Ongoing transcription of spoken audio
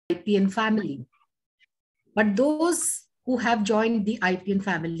IPN family. But those who have joined the IPN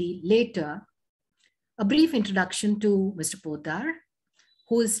family later, a brief introduction to Mr. Podar,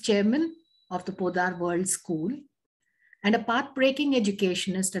 who is chairman of the Podar World School and a path-breaking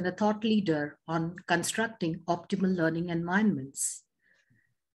educationist and a thought leader on constructing optimal learning environments.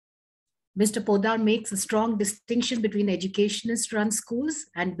 Mr. Podar makes a strong distinction between educationist-run schools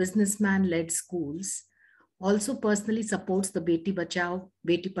and businessman-led schools, also personally supports the Beti Bachao,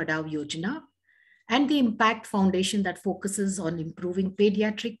 Beti Padhao Yojana, and the Impact Foundation that focuses on improving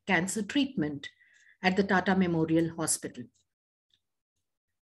pediatric cancer treatment at the Tata Memorial Hospital.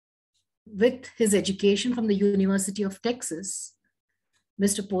 With his education from the University of Texas,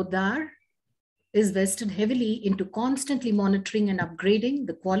 Mr. Podar is vested heavily into constantly monitoring and upgrading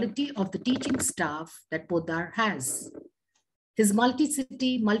the quality of the teaching staff that Podar has. His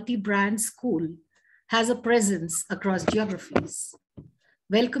multi-city, multi-brand school has a presence across geographies.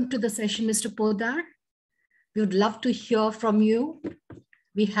 Welcome to the session, Mr. Podar. We would love to hear from you.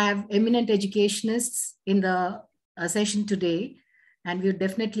 We have eminent educationists in the session today, and we would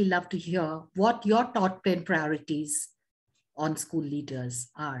definitely love to hear what your top 10 priorities on school leaders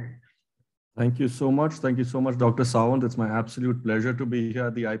are. Thank you so much. Thank you so much, Dr. Sawant. It's my absolute pleasure to be here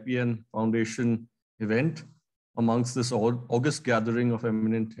at the IPN Foundation event amongst this August gathering of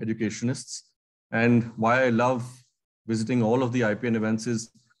eminent educationists. And why I love visiting all of the IPN events is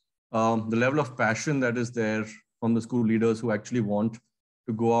the level of passion that is there from the school leaders who actually want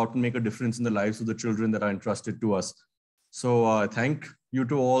to go out and make a difference in the lives of the children that are entrusted to us. So thank you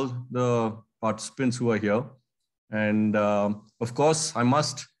to all the participants who are here. And of course, I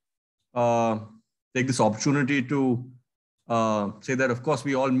must take this opportunity to say that, of course,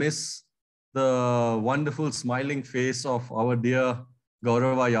 we all miss the wonderful smiling face of our dear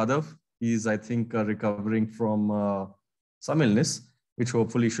Gaurava Yadav. He's, I think, recovering from some illness, which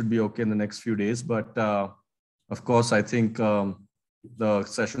hopefully should be okay in the next few days. But of course, I think the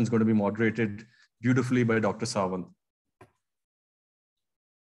session is going to be moderated beautifully by Dr. Sawant.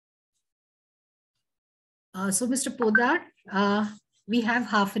 So, Mr. Podar, we have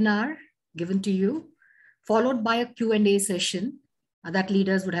half an hour given to you, followed by a Q&A session that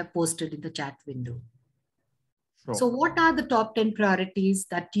leaders would have posted in the chat window. Sure. So what are the top 10 priorities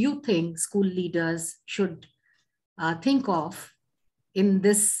that you think school leaders should think of in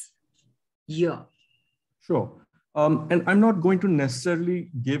this year? Sure. And I'm not going to necessarily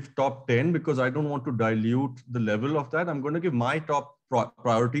give top 10 because I don't want to dilute the level of that. I'm going to give my top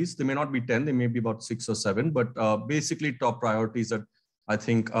priorities. They may not be 10, they may be about 6 or 7, but basically top priorities that I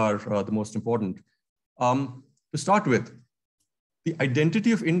think are the most important. To start with, the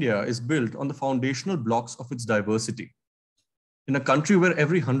identity of India is built on the foundational blocks of its diversity. In a country where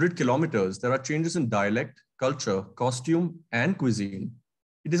every 100 kilometers, there are changes in dialect, culture, costume, and cuisine,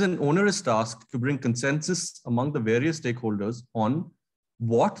 it is an onerous task to bring consensus among the various stakeholders on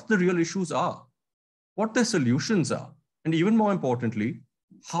what the real issues are, what their solutions are, and even more importantly,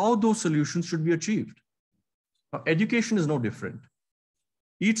 how those solutions should be achieved. Now, education is no different.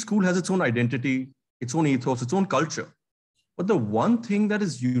 Each school has its own identity, its own ethos, its own culture. But the one thing that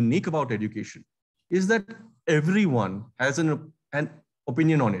is unique about education is that everyone has an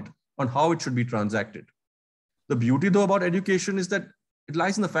opinion on it, on how it should be transacted. The beauty, though, about education is that it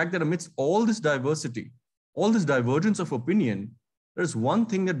lies in the fact that amidst all this diversity, all this divergence of opinion, there is one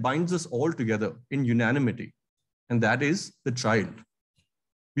thing that binds us all together in unanimity, and that is the child.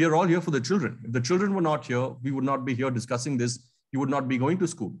 We are all here for the children. If the children were not here, we would not be here discussing this. You would not be going to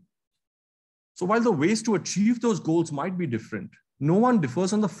school. So while the ways to achieve those goals might be different, no one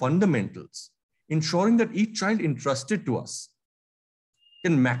differs on the fundamentals, ensuring that each child entrusted to us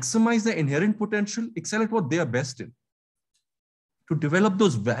can maximize their inherent potential, excel at what they are best in. To develop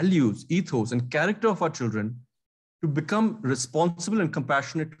those values, ethos, and character of our children to become responsible and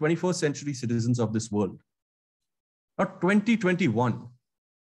compassionate 21st century citizens of this world. Now, 2021,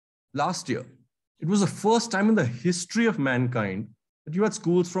 last year, it was the first time in the history of mankind that you had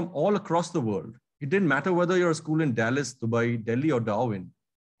schools from all across the world. It didn't matter whether you're a school in Dallas, Dubai, Delhi, or Darwin.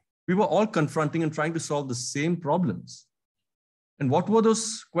 We were all confronting and trying to solve the same problems. And what were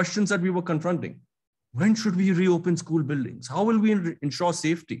those questions that we were confronting? When should we reopen school buildings? How will we ensure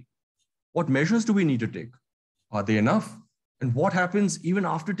safety? What measures do we need to take? Are they enough? And what happens even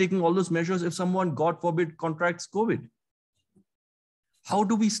after taking all those measures if someone, God forbid, contracts COVID? How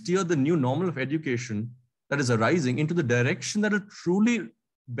do we steer the new normal of education that is arising into the direction that will truly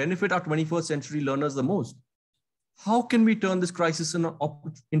benefit our 21st century learners the most? How can we turn this crisis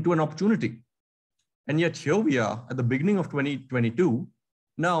into an opportunity? And yet here we are at the beginning of 2022,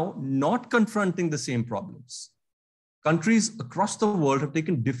 now not confronting the same problems, Countries across the world have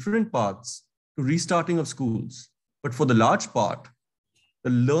taken different paths to restarting of schools. But for the large part,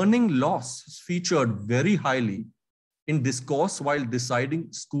 the learning loss is featured very highly in discourse while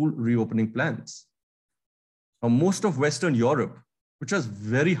deciding school reopening plans. Now, most of Western Europe, which has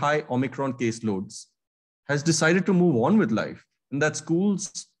very high Omicron caseloads, has decided to move on with life and that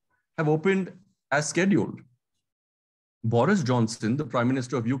schools have opened as scheduled. Boris Johnson, the Prime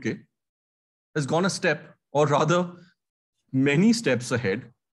Minister of UK, has gone a step, or rather many steps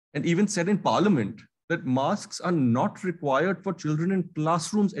ahead, and even said in Parliament that masks are not required for children in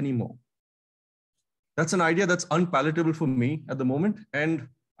classrooms anymore. That's an idea that's unpalatable for me at the moment, and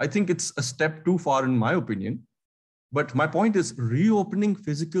I think it's a step too far in my opinion. But my point is, reopening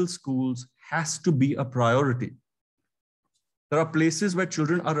physical schools has to be a priority. There are places where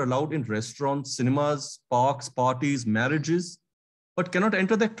children are allowed in restaurants, cinemas, parks, parties, marriages, but cannot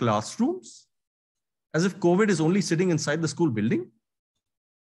enter their classrooms, as if COVID is only sitting inside the school building.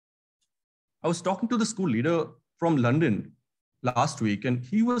 I was talking to the school leader from London last week, and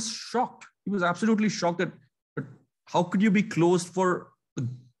he was shocked. He was absolutely shocked that, but how could you be closed for a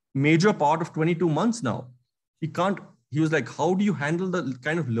major part of 22 months now? He was like, how do you handle the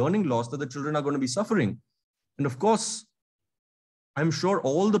kind of learning loss that the children are going to be suffering? And of course, I'm sure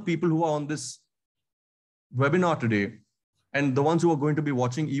all the people who are on this webinar today and the ones who are going to be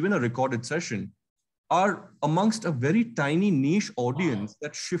watching even a recorded session are amongst a very tiny niche audience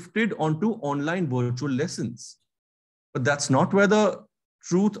that shifted onto online virtual lessons. But that's not where the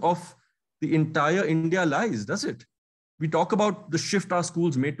truth of the entire India lies, does it? We talk about the shift our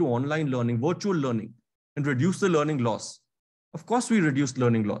schools made to online learning, virtual learning, and reduce the learning loss. Of course, we reduced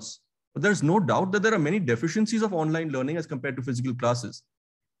learning loss, but there's no doubt that there are many deficiencies of online learning as compared to physical classes.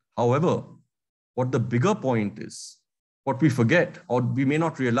 However, what the bigger point is, what we forget or we may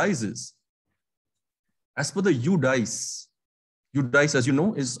not realize is, as per the UDICE, as you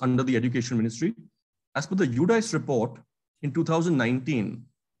know, is under the Education Ministry. As per the UDICE report in 2019,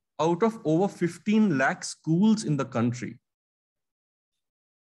 out of over 15 lakh schools in the country,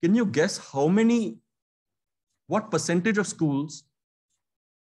 can you guess what percentage of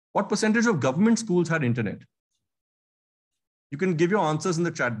government schools had internet? You can give your answers in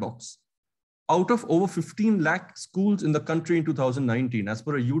the chat box. Out of over 15 lakh schools in the country in 2019, as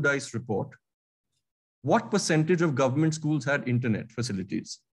per a UDICE report, what percentage of government schools had internet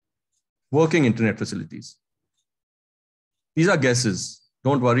facilities, working internet facilities? These are guesses.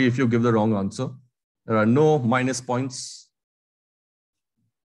 Don't worry if you give the wrong answer. There are no minus points.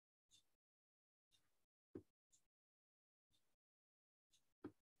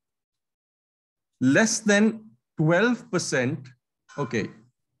 Less than 12%. Okay.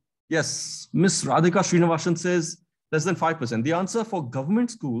 Yes, Ms. Radhika Srinivasan says less than 5%. The answer for government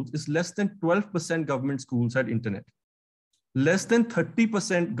schools is less than 12% government schools had internet. Less than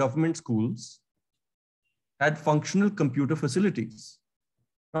 30% government schools had functional computer facilities.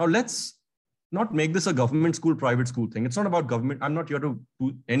 Now, let's not make this a government school, private school thing. It's not about government. I'm not here to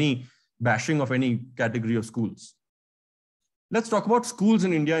do any bashing of any category of schools. Let's talk about schools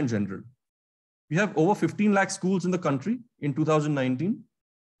in India in general. We have over 15 lakh schools in the country in 2019.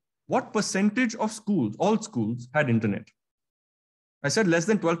 What percentage of schools, all schools, had internet? I said less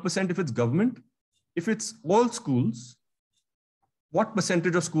than 12% if it's government. If it's all schools, what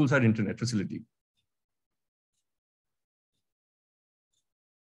percentage of schools had internet facility?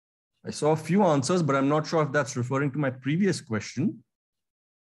 I saw a few answers, but I'm not sure if that's referring to my previous question.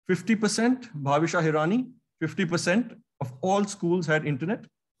 50%, Bhavisha Hirani, 50% of all schools had internet.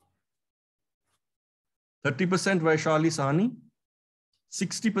 30% Vaishali Sahani,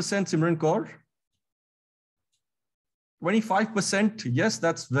 60% Simran Kaur, 25%, yes,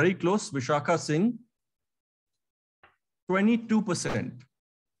 that's very close, Vishakha Singh, 22%.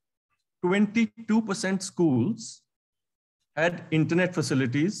 22% schools had internet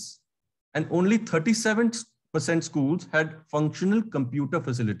facilities and only 37% schools had functional computer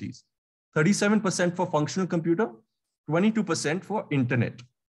facilities. 37% for functional computer, 22% for internet.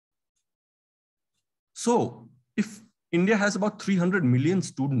 So if India has about 300 million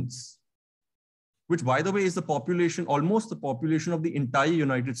students, which by the way is the population, almost the population of the entire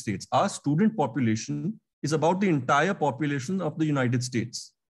United States. Our student population is about the entire population of the United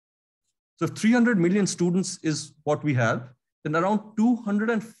States. So if 300 million students is what we have, then around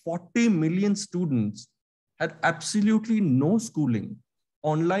 240 million students had absolutely no schooling,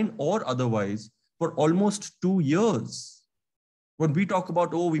 online or otherwise, for almost 2 years. When we talk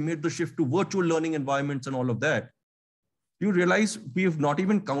about, oh, we made the shift to virtual learning environments and all of that, you realize we have not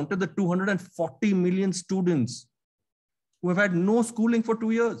even counted the 240 million students who have had no schooling for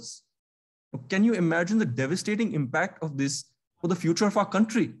 2 years. Can you imagine the devastating impact of this for the future of our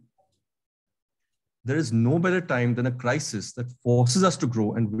country? There is no better time than a crisis that forces us to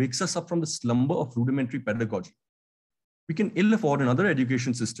grow and wakes us up from the slumber of rudimentary pedagogy. We can ill afford another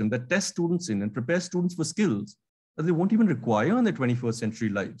education system that tests students in and prepares students for skills that they won't even require in their 21st century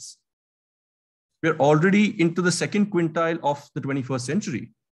lives. We're already into the second quintile of the 21st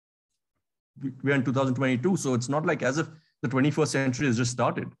century. We're in 2022, so it's not like as if the 21st century has just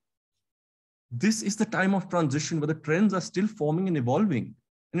started. This is the time of transition where the trends are still forming and evolving.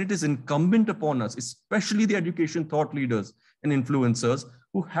 And it is incumbent upon us, especially the education thought leaders and influencers,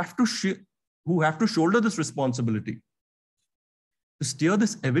 who have to shoulder this responsibility to steer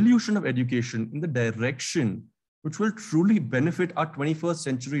this evolution of education in the direction which will truly benefit our 21st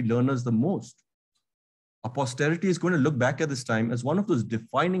century learners the most. Our posterity is going to look back at this time as one of those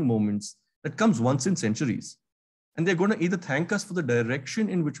defining moments that comes once in centuries. And they're going to either thank us for the direction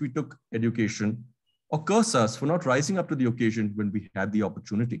in which we took education or curse us for not rising up to the occasion when we had the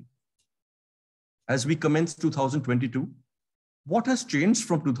opportunity. As we commence 2022, what has changed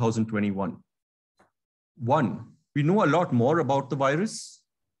from 2021? 1, we know a lot more about the virus.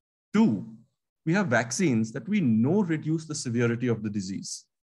 2, we have vaccines that we know reduce the severity of the disease.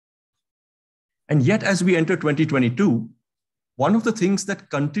 And yet, as we enter 2022, one of the things that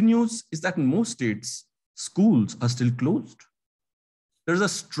continues is that in most states, schools are still closed. There's a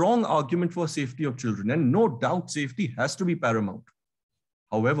strong argument for safety of children, and no doubt safety has to be paramount.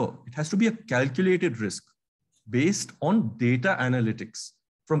 However, it has to be a calculated risk based on data analytics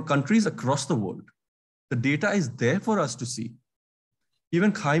from countries across the world. The data is there for us to see.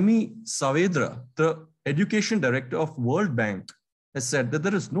 Even Jaime Saavedra, the education director of World Bank, has said that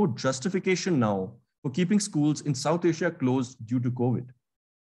there is no justification now for keeping schools in South Asia closed due to COVID.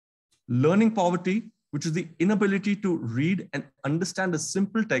 Learning poverty, which is the inability to read and understand a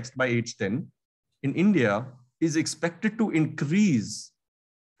simple text by age 10, in India is expected to increase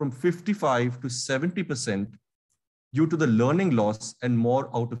from 55 to 70% due to the learning loss and more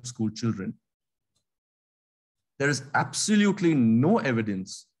out-of-school children. There is absolutely no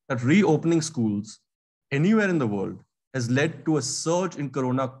evidence that reopening schools anywhere in the world has led to a surge in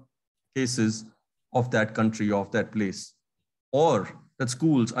corona cases of that country, of that place, or that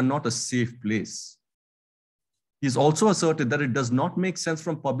schools are not a safe place. He's also asserted that it does not make sense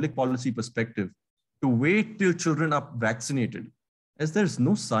from public policy perspective to wait till children are vaccinated, as there's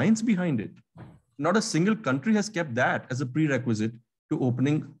no science behind it. Not a single country has kept that as a prerequisite to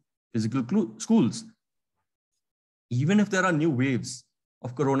opening physical schools. Even if there are new waves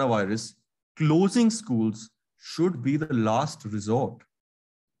of coronavirus, closing schools should be the last resort.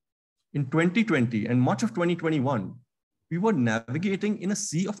 In 2020 and much of 2021, we were navigating in a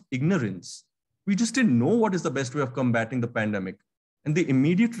sea of ignorance. We just didn't know what is the best way of combating the pandemic. And the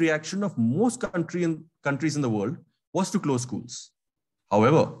immediate reaction of most countries in the world was to close schools.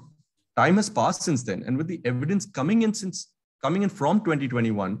 However, time has passed since then. And with the evidence coming in from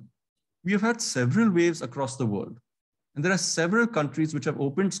 2021, we have had several waves across the world. And there are several countries which have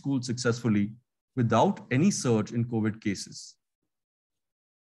opened schools successfully without any surge in COVID cases.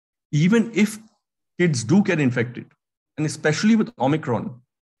 Even if kids do get infected, and especially with Omicron,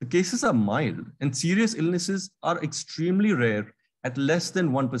 the cases are mild and serious illnesses are extremely rare at less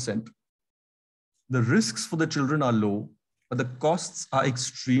than 1%. The risks for the children are low, but the costs are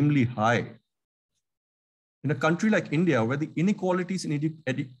extremely high. In a country like India, where the inequalities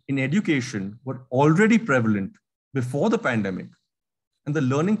in education were already prevalent before the pandemic, and the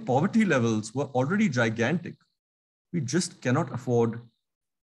learning poverty levels were already gigantic, we just cannot afford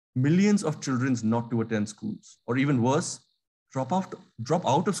millions of children not to attend schools, or even worse, drop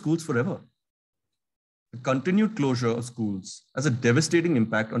out of schools forever. The continued closure of schools has a devastating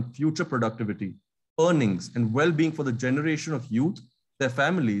impact on future productivity, earnings, and well-being for the generation of youth, their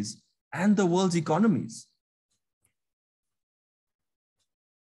families, and the world's economies.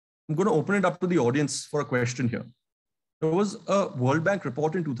 I'm going to open it up to the audience for a question here. There was a World Bank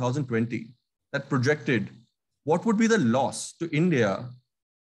report in 2020 that projected what would be the loss to India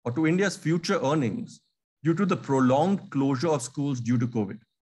or to India's future earnings due to the prolonged closure of schools due to COVID.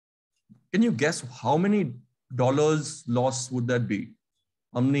 Can you guess how many dollars loss would that be?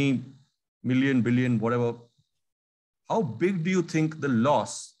 How many million, billion, whatever? How big do you think the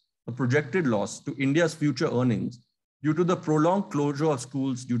loss, the projected loss to India's future earnings due to the prolonged closure of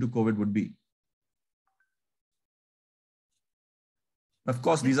schools due to COVID would be? Of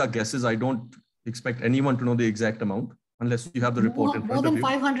course, these are guesses. I don't expect anyone to know the exact amount unless you have the report in front of you.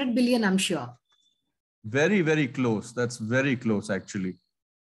 More than 500 billion, I'm sure. Very, very close. That's very close, actually.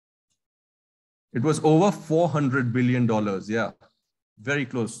 It was over $400 billion. Yeah, very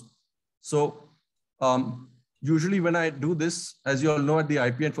close. So usually when I do this, as you all know at the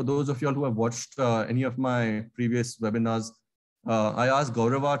IPN, for those of you all who have watched any of my previous webinars, I asked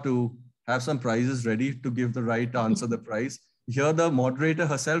Gaurava to have some prizes ready to give the right answer, the prize. Here, the moderator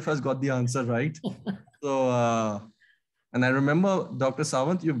herself has got the answer right. So, and I remember, Dr.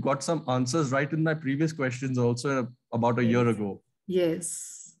 Sawant, you've got some answers right in my previous questions also about a year ago.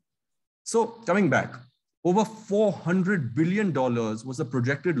 Yes. So coming back, over $400 billion was the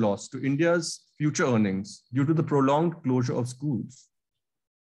projected loss to India's future earnings due to the prolonged closure of schools.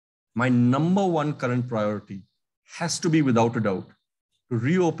 My number one current priority has to be, without a doubt, to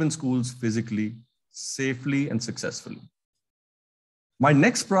reopen schools physically, safely, and successfully. My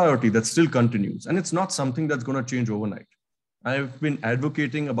next priority that still continues, and it's not something that's going to change overnight. I've been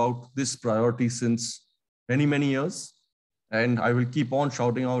advocating about this priority since many, many years, and I will keep on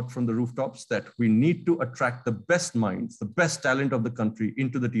shouting out from the rooftops that we need to attract the best minds, the best talent of the country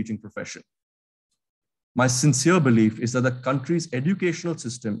into the teaching profession. My sincere belief is that the country's educational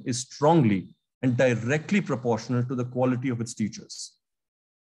system is strongly and directly proportional to the quality of its teachers.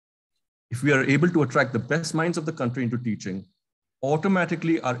 If we are able to attract the best minds of the country into teaching,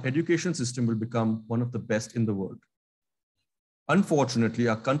 automatically our education system will become one of the best in the world. Unfortunately,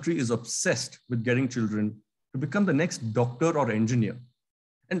 our country is obsessed with getting children to become the next doctor or engineer.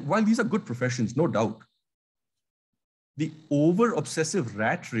 And while these are good professions, no doubt, the over-obsessive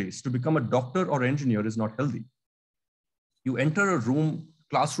rat race to become a doctor or engineer is not healthy. You enter a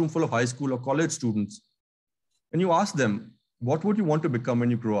classroom full of high school or college students, and you ask them, what would you want to become when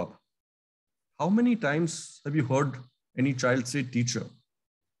you grow up? How many times have you heard any child say teacher?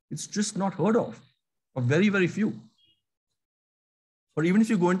 It's just not heard of, or very, very few. Or even if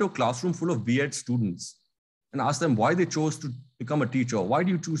you go into a classroom full of B.Ed students and ask them why they chose to become a teacher, why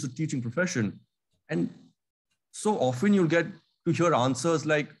do you choose the teaching profession? And so often you'll get to hear answers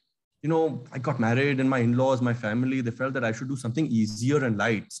like, I got married and my in-laws, my family, they felt that I should do something easier and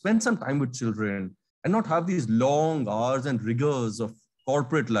light, spend some time with children and not have these long hours and rigors of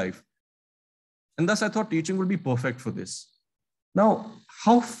corporate life. And thus I thought teaching would be perfect for this. Now,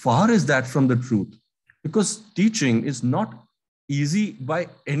 how far is that from the truth? Because teaching is not easy by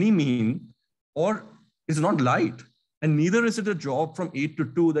any means, or it's not light. And neither is it a job from 8 to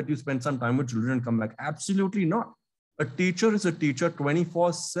 2 that you spend some time with children and come back. Absolutely not. A teacher is a teacher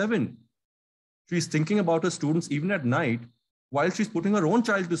 24/7. She's thinking about her students even at night while she's putting her own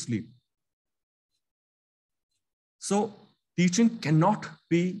child to sleep. So teaching cannot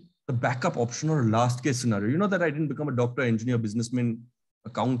be the backup option or a last case scenario. You know that I didn't become a doctor, engineer, businessman,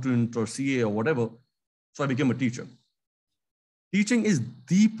 accountant, or CA or whatever. So I became a teacher. Teaching is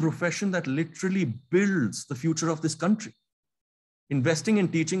the profession that literally builds the future of this country. Investing in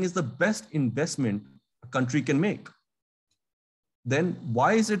teaching is the best investment a country can make. Then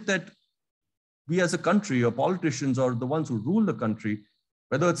why is it that we as a country, or politicians, or the ones who rule the country,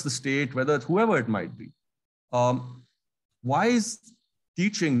 whether it's the state, whether it's whoever it might be, why is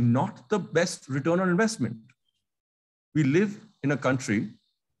teaching not the best return on investment? We live in a country,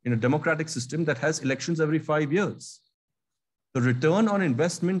 in a democratic system that has elections every 5 years. The return on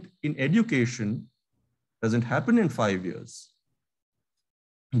investment in education doesn't happen in 5 years.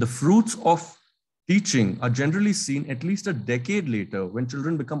 The fruits of teaching are generally seen at least a decade later when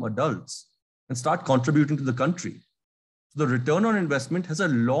children become adults and start contributing to the country. So the return on investment has a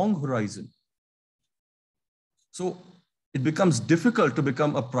long horizon. So it becomes difficult to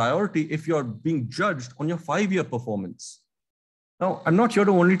become a priority if you're being judged on your 5-year performance. Now, I'm not here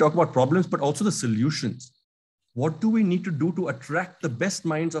to only talk about problems, but also the solutions. What do we need to do to attract the best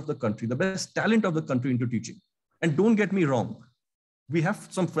minds of the country, the best talent of the country into teaching? And don't get me wrong, we have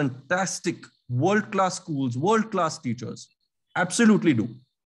some fantastic world-class schools, world-class teachers. Absolutely do.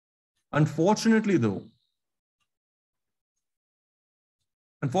 Unfortunately, though,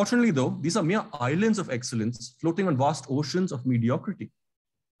 these are mere islands of excellence floating on vast oceans of mediocrity.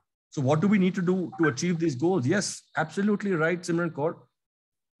 So what do we need to do to achieve these goals? Yes, absolutely right, Simran Kaur.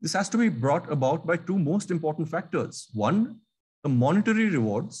 This has to be brought about by two most important factors. One, the monetary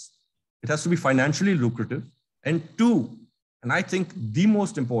rewards. It has to be financially lucrative. And two, and I think the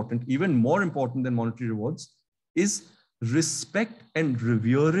most important, even more important than monetary rewards, is respect and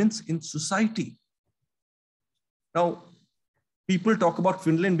reverence in society. Now, people talk about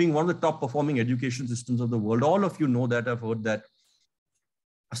Finland being one of the top performing education systems of the world. All of you know that, I've heard that.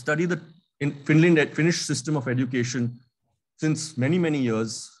 I studied the Finnish system of education since many, many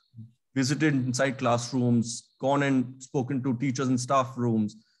years, visited inside classrooms, gone and spoken to teachers in staff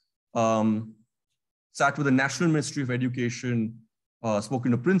rooms, sat with the National Ministry of Education,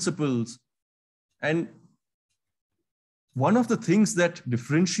 spoken to principals. And one of the things that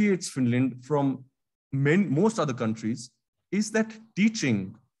differentiates Finland from most other countries is that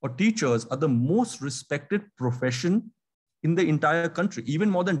teaching or teachers are the most respected profession in the entire country, even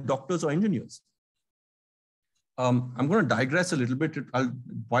more than doctors or engineers. I'm going to digress a little bit.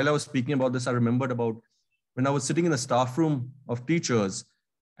 While I was speaking about this, I remembered about when I was sitting in the staff room of teachers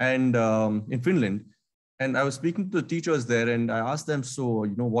and in Finland, and I was speaking to the teachers there, and I asked them, so,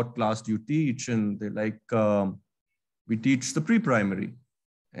 what class do you teach? And they're like, we teach the pre-primary.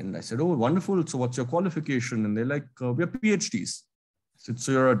 And I said, oh, wonderful. So what's your qualification? And they're like, we're PhDs. I said,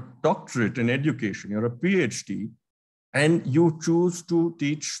 so you're a doctorate in education, you're a PhD, and you choose to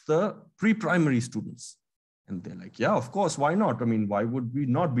teach the pre-primary students. And they're like, yeah, of course, why not? I mean, why would we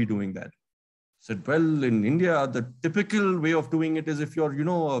not be doing that? I said, well, in India, the typical way of doing it is if you're,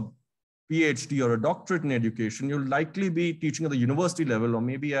 a PhD or a doctorate in education, you'll likely be teaching at the university level or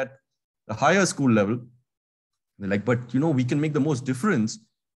maybe at the higher school level. They're like, but, we can make the most difference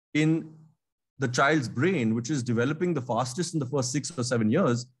in the child's brain, which is developing the fastest in the first 6 or 7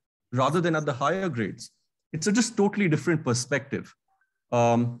 years, rather than at the higher grades. It's a just totally different perspective.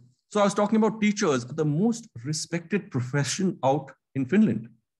 So I was talking about teachers are the most respected profession out in Finland.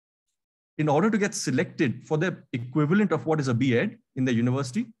 In order to get selected for the equivalent of what is a B.Ed in the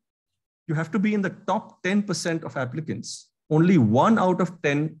university, you have to be in the top 10% of applicants. Only 1 out of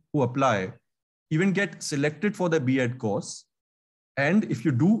 10 who apply even get selected for the B.Ed course. And if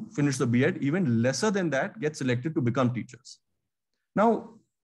you do finish the B.Ed, even lesser than that get selected to become teachers. Now,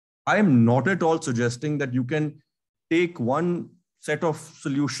 I am not at all suggesting that you can take one set of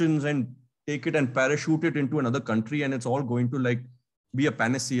solutions and take it and parachute it into another country and it's all going to be a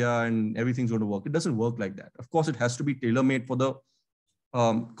panacea and everything's going to work. It doesn't work like that. Of course, it has to be tailor-made for the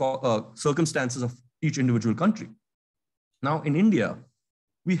circumstances of each individual country. Now, in India,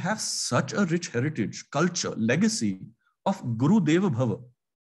 we have such a rich heritage, culture, legacy of Guru Deva Bhava.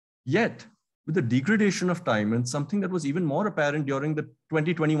 Yet, with the degradation of time and something that was even more apparent during the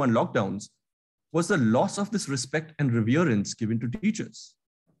 2021 lockdowns, was the loss of this respect and reverence given to teachers.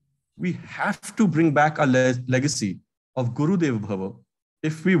 We have to bring back our legacy of Guru Deva Bhava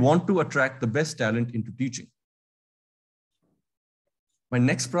if we want to attract the best talent into teaching. My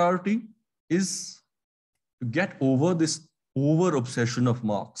next priority is to get over this over-obsession of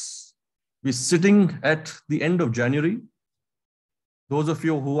marks. We're sitting at the end of January. Those of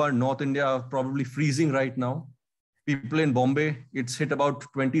you who are North India are probably freezing right now. People in Bombay, it's hit about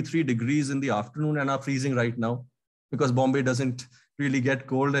 23 degrees in the afternoon and are freezing right now because Bombay doesn't really get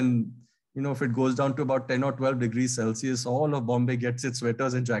cold. And, if it goes down to about 10 or 12 degrees Celsius, all of Bombay gets its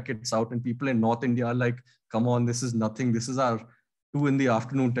sweaters and jackets out. And people in North India are like, come on, this is nothing. This is our 2 in the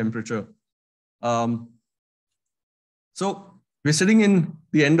afternoon temperature. So we're sitting in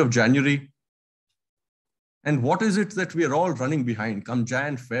the end of January. And what is it that we are all running behind? Come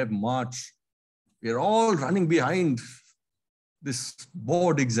Jan, Feb, March, we are all running behind this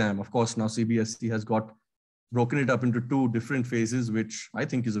board exam. Of course, now CBSE has broken it up into 2 different phases, which I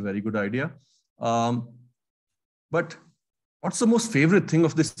think is a very good idea. But what's the most favorite thing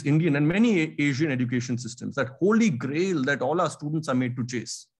of this Indian and many Asian education systems? That holy grail that all our students are made to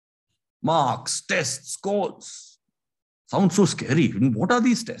chase. Marks, tests, scores. Sounds so scary. What are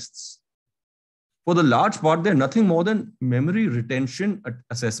these tests? For the large part, they're nothing more than memory retention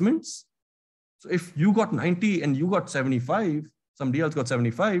assessments. So if you got 90 and you got 75, somebody else got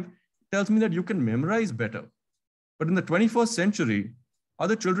 75, it tells me that you can memorize better. But in the 21st century, are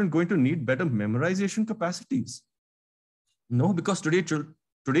the children going to need better memorization capacities? No, because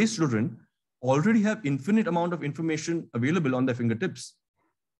today's children already have infinite amount of information available on their fingertips.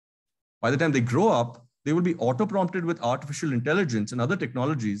 By the time they grow up, they will be auto-prompted with artificial intelligence and other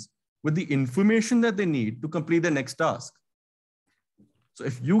technologies with the information that they need to complete their next task. So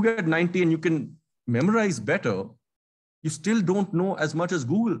if you get 90 and you can memorize better, you still don't know as much as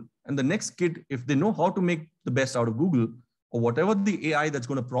Google. And the next kid, if they know how to make the best out of Google or whatever the AI that's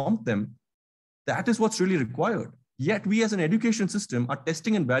going to prompt them, that is what's really required. Yet we as an education system are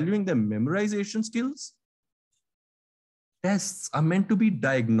testing and valuing their memorization skills. Tests are meant to be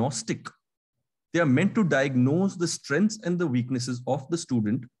diagnostic. They are meant to diagnose the strengths and the weaknesses of the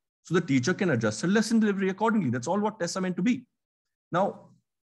student so the teacher can adjust her lesson delivery accordingly. That's all what tests are meant to be. Now,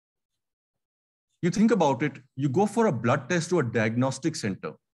 you think about it, you go for a blood test to a diagnostic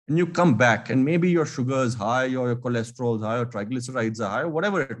center and you come back and maybe your sugar is high or your cholesterol is high or triglycerides are high or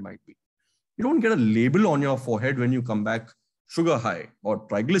whatever it might be. You don't get a label on your forehead when you come back, sugar high or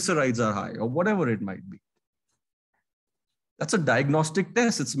triglycerides are high or whatever it might be. That's a diagnostic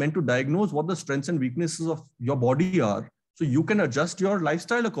test. It's meant to diagnose what the strengths and weaknesses of your body are so you can adjust your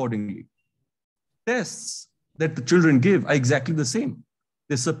lifestyle accordingly. Tests, that the children give are exactly the same.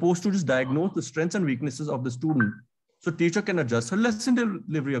 They're supposed to just diagnose the strengths and weaknesses of the student so teacher can adjust her lesson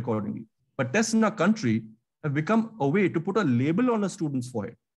delivery accordingly. But tests in our country have become a way to put a label on a student's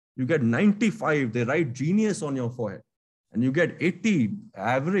forehead. You get 95, they write genius on your forehead. And you get 80,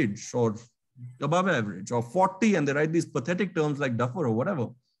 average or above average, or 40, and they write these pathetic terms like duffer or whatever.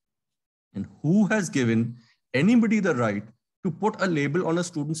 And who has given anybody the right to put a label on a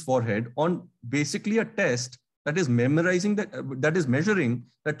student's forehead on basically a test that is memorizing that is measuring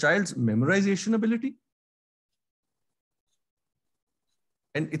the child's memorization ability?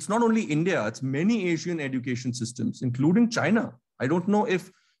 And it's not only India, it's many Asian education systems, including China. I don't know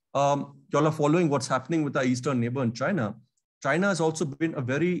if y'all are following what's happening with our eastern neighbor in China. China has also been a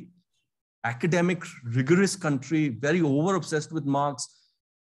very academic, rigorous country, very over-obsessed with marks.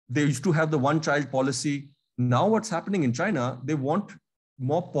 They used to have the one-child policy. Now what's happening in China, they want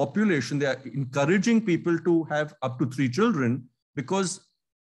more population. They are encouraging people to have up to 3 children because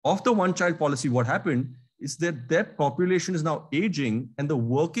of the one-child policy. What happened is that their population is now aging and the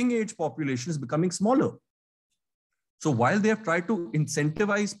working age population is becoming smaller. So while they have tried to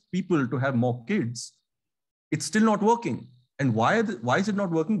incentivize people to have more kids, it's still not working. And why is it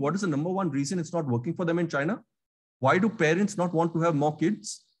not working? What is the number one reason it's not working for them in China? Why do parents not want to have more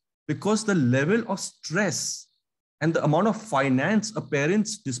kids? Because the level of stress and the amount of finance a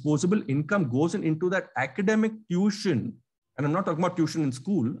parent's disposable income goes into that academic tuition. And I'm not talking about tuition in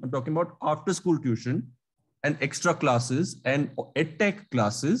school. I'm talking about after school tuition and extra classes and edtech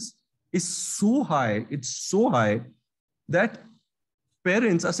classes is so high. It's so high that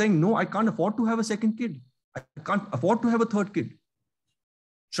parents are saying, no, I can't afford to have a second kid. I can't afford to have a third kid.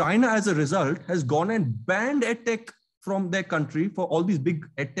 China, as a result, has gone and banned edtech from their country. For all these big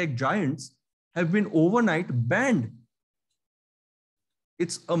edtech giants have been overnight banned.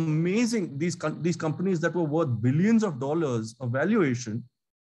 It's amazing. These companies that were worth billions of dollars of valuation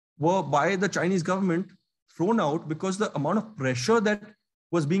were by the Chinese government thrown out because the amount of pressure that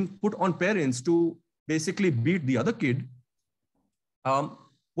was being put on parents to basically beat the other kid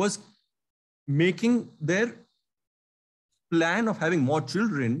was making their plan of having more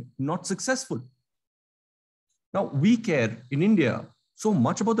children not successful. Now, we care in India so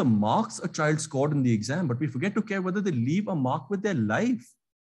much about the marks a child scored in the exam, but we forget to care whether they leave a mark with their life.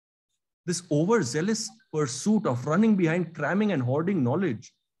 This overzealous pursuit of running behind cramming and hoarding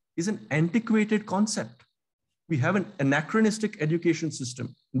knowledge is an antiquated concept. We have an anachronistic education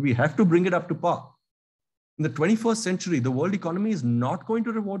system, and we have to bring it up to par. In the 21st century, the world economy is not going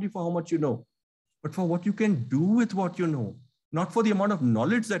to reward you for how much you know, but for what you can do with what you know, not for the amount of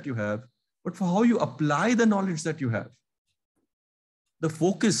knowledge that you have, but for how you apply the knowledge that you have. The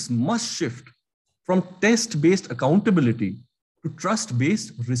focus must shift from test-based accountability to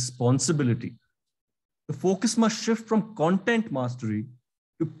trust-based responsibility. The focus must shift from content mastery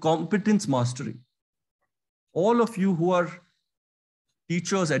to competence mastery. All of you who are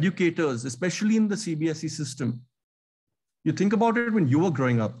teachers, educators, especially in the CBSE system, you think about it when you were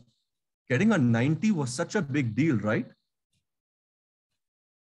growing up, getting a 90 was such a big deal, right?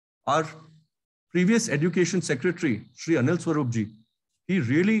 Our previous education secretary, Shri Anil Swarupji, he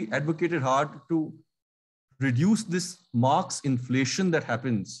really advocated hard to reduce this marks inflation that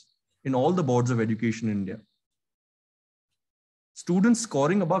happens in all the boards of education in India. Students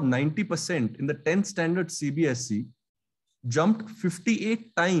scoring above 90% in the 10th standard CBSE jumped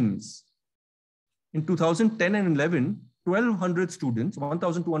 58 times. In 2010 and 11, 1,200 students,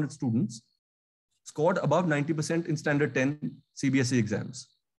 1,200 students scored above 90% in standard 10 CBSE exams.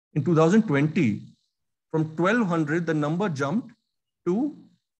 In 2020, from 1,200, the number jumped to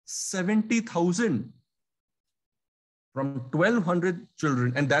 70,000 from 1,200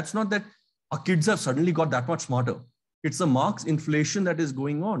 children. And that's not that our kids have suddenly got that much smarter. It's the marks inflation that is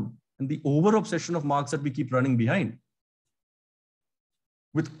going on and the over obsession of marks that we keep running behind.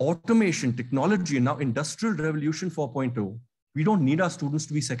 With automation, technology, and now Industrial Revolution 4.0, we don't need our students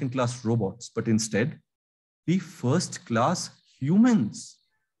to be second-class robots, but instead be first-class humans.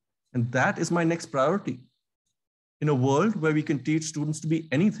 And that is my next priority. In a world where we can teach students to be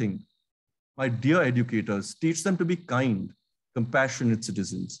anything, my dear educators, teach them to be kind, compassionate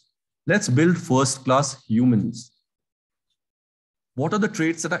citizens. Let's build first-class humans. What are the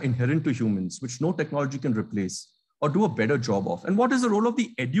traits that are inherent to humans, which no technology can replace or do a better job of? And what is the role of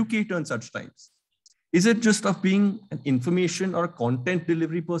the educator in such times? Is it just of being an information or a content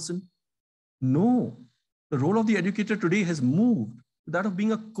delivery person? No. The role of the educator today has moved to that of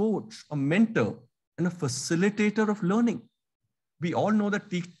being a coach, a mentor, and a facilitator of learning. We all know that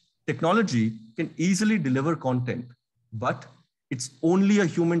technology can easily deliver content, but it's only a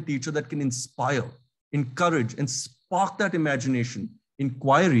human teacher that can inspire. encourage, and spark that imagination,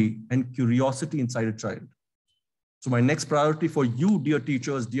 inquiry, and curiosity inside a child. So my next priority for you, dear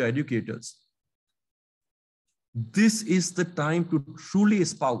teachers, dear educators, this is the time to truly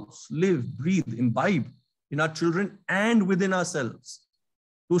espouse, live, breathe, imbibe in our children and within ourselves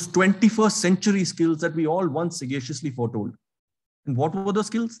those 21st century skills that we all once sagaciously foretold. And what were the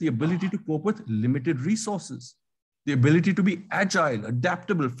skills? The ability to cope with limited resources, the ability to be agile,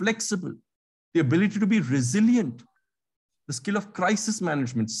 adaptable, flexible, the ability to be resilient, the skill of crisis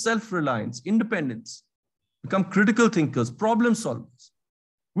management, self-reliance, independence, become critical thinkers, problem solvers.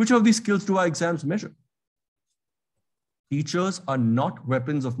 Which of these skills do our exams measure? Teachers are not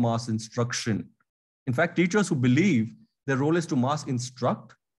weapons of mass instruction. In fact, teachers who believe their role is to mass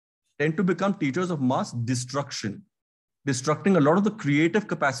instruct tend to become teachers of mass destruction, destructing a lot of the creative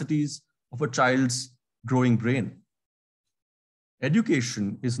capacities of a child's growing brain.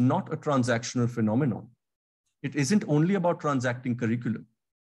 Education is not a transactional phenomenon. It isn't only about transacting curriculum.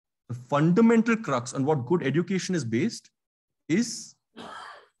 The fundamental crux on what good education is based is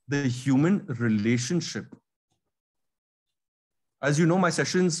the human relationship. As you know, my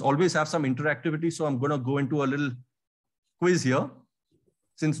sessions always have some interactivity, so I'm going to go into a little quiz here.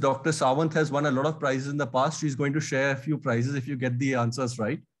 Since Dr. Sawant has won a lot of prizes in the past, she's going to share a few prizes if you get the answers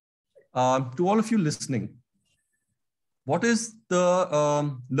right. To all of you listening, what is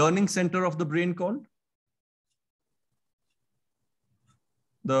the learning center of the brain called?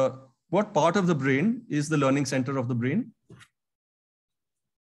 What part of the brain is the learning center of the brain?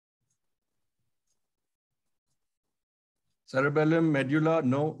 Cerebellum, medulla,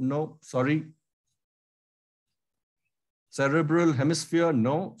 no, sorry. Cerebral hemisphere,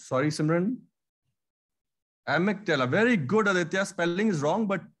 no, sorry, Simran. Amygdala, very good, Aditya. Spelling is wrong,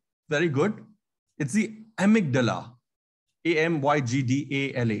 but very good. It's the amygdala,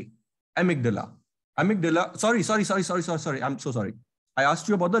 A-M-Y-G-D-A-L-A, amygdala. Amygdala, sorry. I'm so sorry. I asked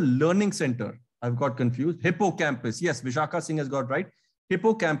you about the learning center. I've got confused. Hippocampus, yes, Vishaka Singh has got right.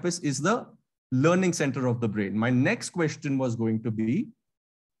 Hippocampus is the learning center of the brain. My next question was going to be,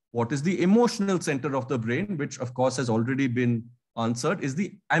 what is the emotional center of the brain, which of course has already been answered, is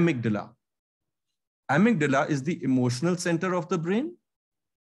the amygdala. Amygdala is the emotional center of the brain,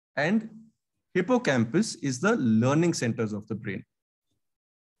 and hippocampus is the learning centers of the brain.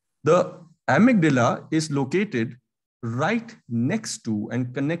 The amygdala is located right next to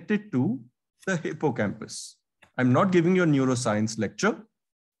and connected to the hippocampus. I'm not giving you a neuroscience lecture.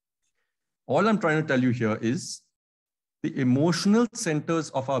 All I'm trying to tell you here is the emotional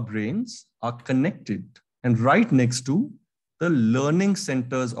centers of our brains are connected and right next to the learning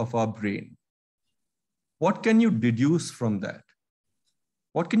centers of our brain. What can you deduce from that?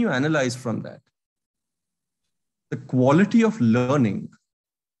 What can you analyze from that? The quality of learning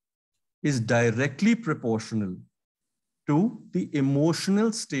is directly proportional to the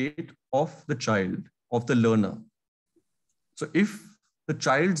emotional state of the child, of the learner. So if the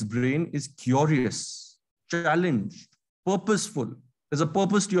child's brain is curious, challenged, purposeful, there's a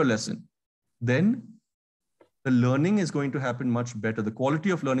purpose to your lesson, then the learning is going to happen much better. The quality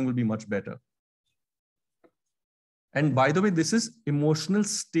of learning will be much better. And by the way, this is emotional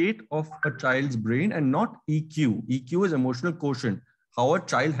state of a child's brain and not EQ. EQ is emotional quotient, how a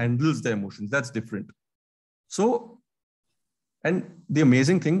child handles their emotions. That's different. So, and the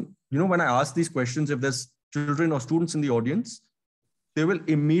amazing thing, you know, when I ask these questions, if there's children or students in the audience, they will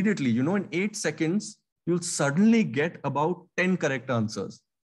immediately, you know, in 8 seconds, you'll suddenly get about 10 correct answers,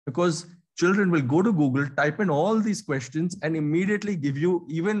 because children will go to Google, type in all these questions and immediately give you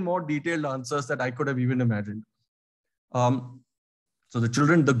even more detailed answers that I could have even imagined. So the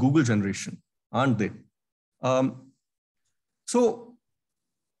children, the Google generation, aren't they? So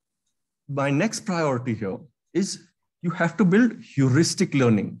my next priority here is you have to build heuristic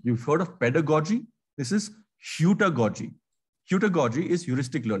learning. You've heard of pedagogy. This is heutagogy. Heutagogy is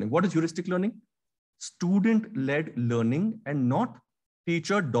heuristic learning. What is heuristic learning? Student-led learning and not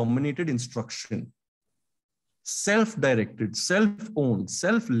teacher-dominated instruction. Self-directed, self-owned,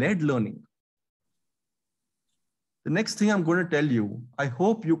 self-led learning. The next thing I'm going to tell you, I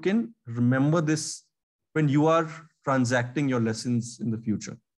hope you can remember this when you are transacting your lessons in the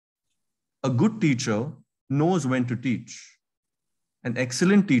future. A good teacher knows when to teach. An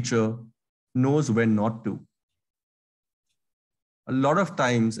excellent teacher knows when not to. A lot of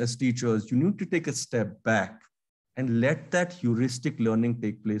times as teachers, you need to take a step back and let that heuristic learning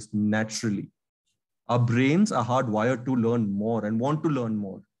take place naturally. Our brains are hardwired to learn more and want to learn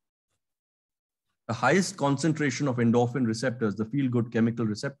more. The highest concentration of endorphin receptors, the feel-good chemical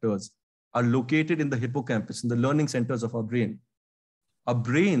receptors, are located in the hippocampus, in the learning centers of our brain. Our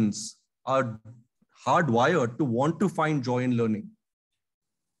brains are hardwired to want to find joy in learning.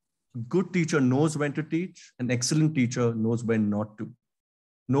 A good teacher knows when to teach. An excellent teacher knows when not to.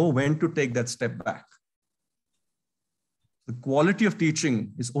 Know when to take that step back. The quality of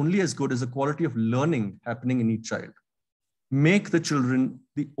teaching is only as good as the quality of learning happening in each child. Make the children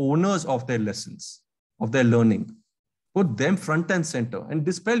the owners of their lessons, of their learning. Put them front and center and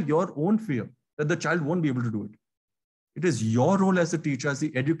dispel your own fear that the child won't be able to do it. It is your role as the teacher, as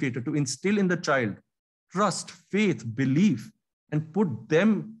the educator, to instill in the child trust, faith, belief, and put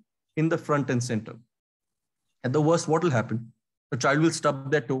them in the front and center. At the worst, what will happen? The child will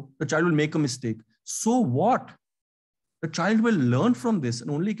stub their toe. The child will make a mistake. So what? The child will learn from this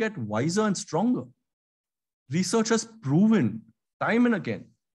and only get wiser and stronger. Research has proven time and again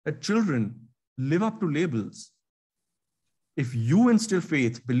that children live up to labels. If you instill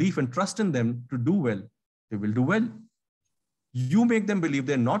faith, belief, and trust in them to do well, they will do well. You make them believe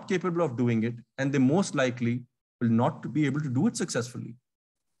they're not capable of doing it, and they most likely will not be able to do it successfully.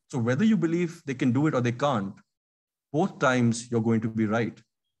 So whether you believe they can do it or they can't, both times you're going to be right.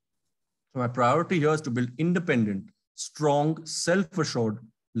 So my priority here is to build independent, strong, self-assured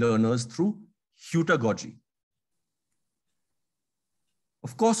learners through pedagogy.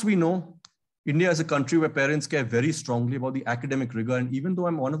 Of course, we know India is a country where parents care very strongly about the academic rigor. And even though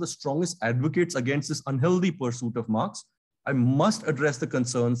I'm one of the strongest advocates against this unhealthy pursuit of marks, I must address the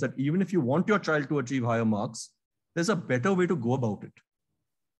concerns that even if you want your child to achieve higher marks, there's a better way to go about it.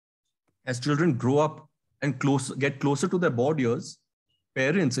 As children grow up and get closer to their board years,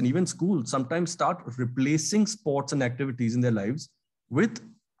 parents and even schools sometimes start replacing sports and activities in their lives with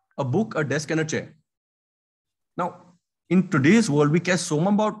a book, a desk, and a chair. Now, in today's world, we care so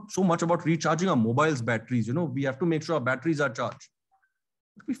much about recharging our mobiles' batteries. We have to make sure our batteries are charged.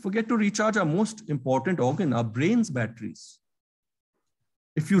 But we forget to recharge our most important organ, our brain's batteries.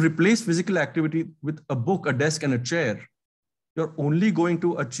 If you replace physical activity with a book, a desk, and a chair, you're only going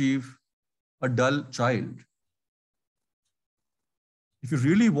to achieve a dull child. If you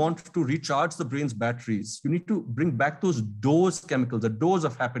really want to recharge the brain's batteries, you need to bring back those dose chemicals, the dose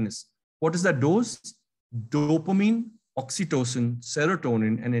of happiness. What is that dose? Dopamine, oxytocin,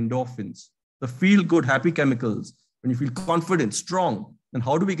 serotonin, and endorphins, the feel-good, happy chemicals. When you feel confident, strong, then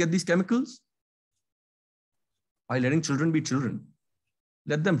how do we get these chemicals? By letting children be children.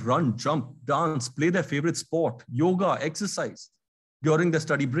 Let them run, jump, dance, play their favorite sport, yoga, exercise during their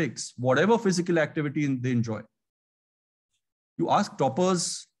study breaks, whatever physical activity they enjoy. You ask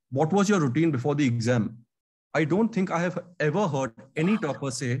toppers, what was your routine before the exam? I don't think I have ever heard any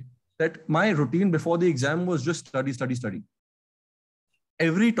topper say that my routine before the exam was just study, study, study.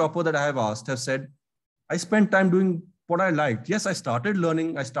 Every topper that I have asked have said, I spent time doing what I liked. Yes, I started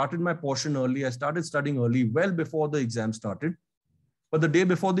learning. I started my portion early. I started studying early, well before the exam started. But the day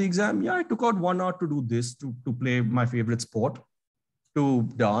before the exam, I took out 1 hour to do this, to play my favorite sport, to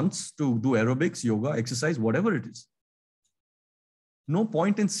dance, to do aerobics, yoga, exercise, whatever it is. No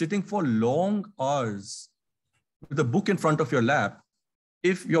point in sitting for long hours with a book in front of your lap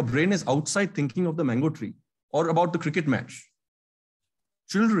if your brain is outside thinking of the mango tree or about the cricket match.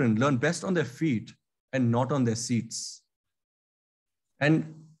 Children learn best on their feet and not on their seats.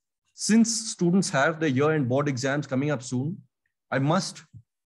 And since students have their year-end board exams coming up soon, I must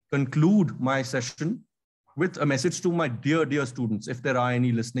conclude my session with a message to my dear students, if there are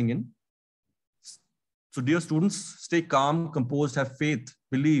any listening in. So dear students, stay calm, composed, have faith,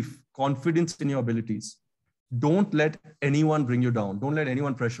 belief, confidence in your abilities. Don't let anyone bring you down. Don't let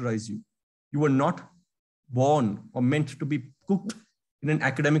anyone pressurize you. You were not born or meant to be cooked in an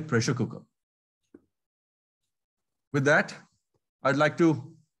academic pressure cooker. With that, I'd like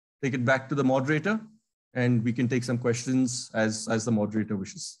to take it back to the moderator, and we can take some questions as the moderator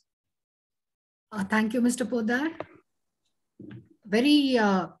wishes. Thank you, Mr. Podar. Very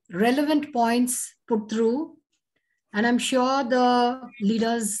relevant points put through. And I'm sure the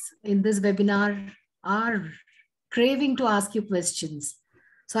leaders in this webinar are craving to ask you questions.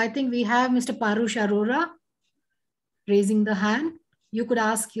 So I think we have Mr. Parush Arora raising the hand. You could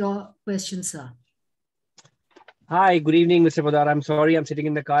ask your question, sir. Hi, good evening, Mr. Podar. I'm sorry, I'm sitting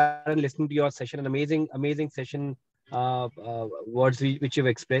in the car and listening to your session, an amazing session, words which you've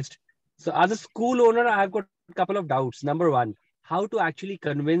expressed. So as a school owner, I've got a couple of doubts. Number one, how to actually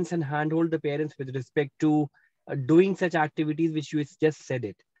convince and handhold the parents with respect to doing such activities, which you just said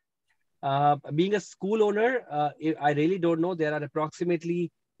it. Being a school owner, I really don't know. There are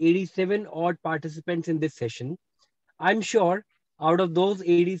approximately 87 odd participants in this session. I'm sure out of those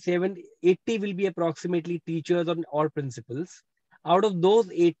 87, 80 will be approximately teachers or principals. Out of those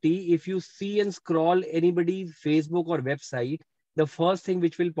 80, if you see and scroll anybody's Facebook or website, the first thing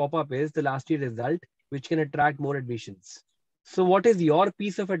which will pop up is the last year result, which can attract more admissions. So what is your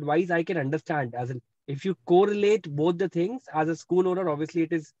piece of advice? I can understand as in, if you correlate both the things as a school owner, obviously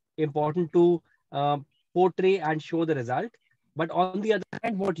it is important to portray and show the result. But on the other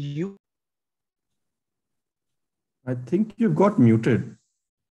hand, what you... I think you've got muted.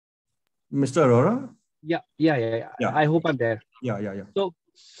 Mr. Arora? Yeah. I hope I'm there. Yeah.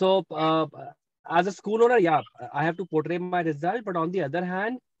 So as a school owner, yeah, I have to portray my result. But on the other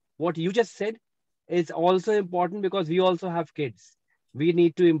hand, what you just said is also important because we also have kids. We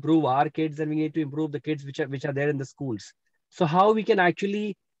need to improve our kids and we need to improve the kids which are there in the schools. So how we can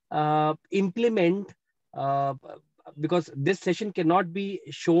actually implement, because this session cannot be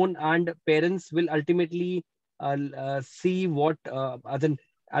shown and parents will ultimately see what, as in,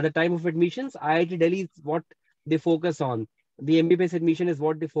 at the time of admissions, IIT Delhi is what they focus on. The MBBS admission is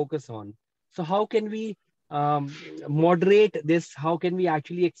what they focus on. So how can we moderate this? How can we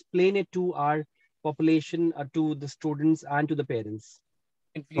actually explain it to our population, to the students and to the parents?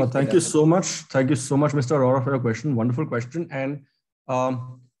 Thank you so much. Thank you so much, Mr. Arora, for your question. Wonderful question. And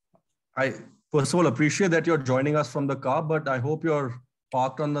I, first of all, appreciate that you're joining us from the car, but I hope you're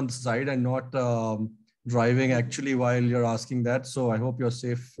parked on the side and not driving actually while you're asking that. So I hope you're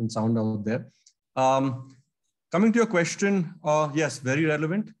safe and sound out there. Coming to your question, yes, very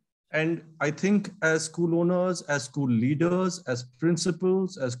relevant. And I think as school owners, as school leaders, as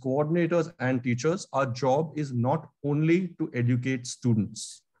principals, as coordinators and teachers, our job is not only to educate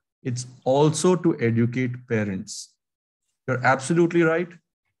students, it's also to educate parents. You're absolutely right.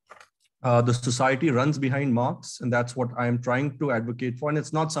 The society runs behind marks, and that's what I am trying to advocate for. And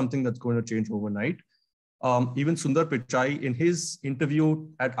it's not something that's going to change overnight. Even Sundar Pichai, in his interview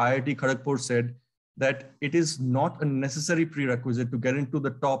at IIT Kharagpur, said that it is not a necessary prerequisite to get into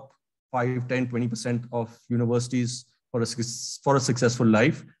the top 5, 10, 20% of universities for a successful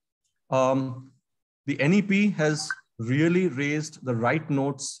life. The NEP has really raised the right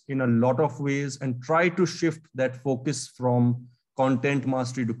notes in a lot of ways and tried to shift that focus from content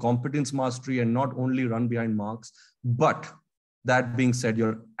mastery to competence mastery and not only run behind marks. But that being said,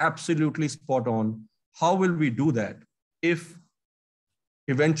 you're absolutely spot on. How will we do that if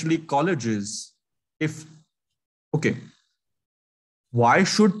eventually colleges, okay, why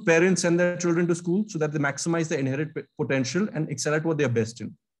should parents send their children to school? So that they maximize their inherent potential and excel at what they're best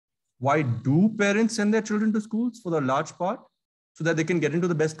in. Why do parents send their children to schools? For the large part, so that they can get into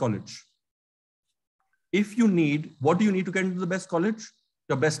the best college. If you need, what do you need to get into the best college?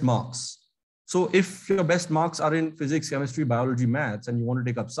 Your best marks. So if your best marks are in physics, chemistry, biology, maths, and you want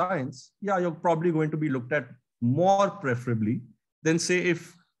to take up science, yeah, you're probably going to be looked at more preferably than say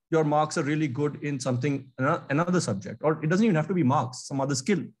if your marks are really good in something, another subject, or it doesn't even have to be marks, some other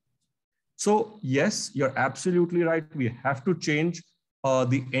skill. So yes, you're absolutely right. We have to change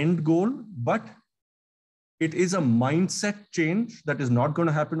the end goal, but it is a mindset change that is not going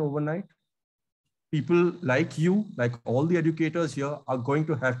to happen overnight. People like you, like all the educators here, are going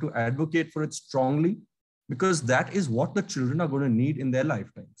to have to advocate for it strongly, because that is what the children are going to need in their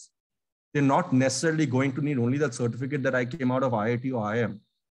lifetimes. They're not necessarily going to need only that certificate that I came out of IIT or IIM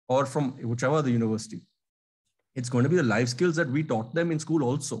or from whichever other university. It's going to be the life skills that we taught them in school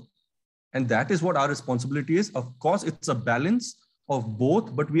also. And that is what our responsibility is. Of course, it's a balance of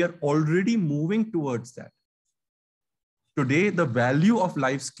both, but we are already moving towards that. Today, the value of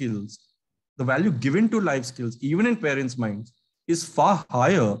life skills, the value given to life skills, even in parents' minds, is far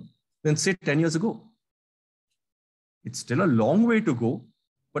higher than, say, 10 years ago. It's still a long way to go,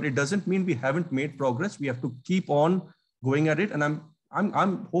 but it doesn't mean we haven't made progress. We have to keep on going at it. And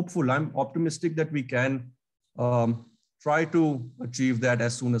I'm hopeful, I'm optimistic that we can try to achieve that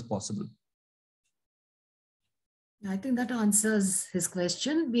as soon as possible. I think that answers his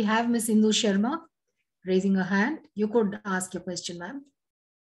question. We have Ms. Indu Sharma raising her hand. You could ask your question, ma'am.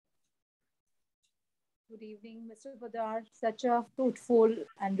 Good evening, Mr. Podar. Such a fruitful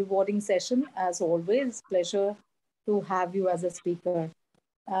and rewarding session, as always. Pleasure to have you as a speaker.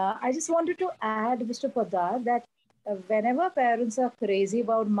 I just wanted to add, Mr. Podar, that whenever parents are crazy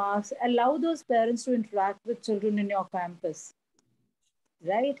about marks, allow those parents to interact with children in your campus,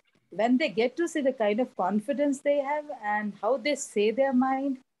 right? When they get to see the kind of confidence they have and how they say their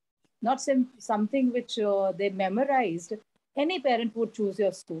mind, not something which they memorized, any parent would choose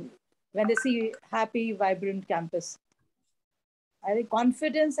your school when they see happy, vibrant campus. I think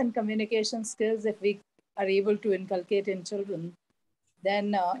confidence and communication skills, if we are able to inculcate in children,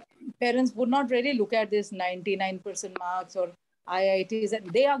 then parents would not really look at this 99% marks or IITs,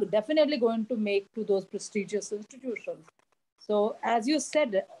 and they are definitely going to make to those prestigious institutions. So as you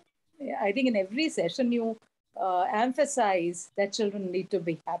said, I think in every session you emphasize that children need to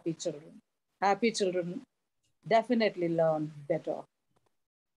be happy children. Happy children definitely learn better.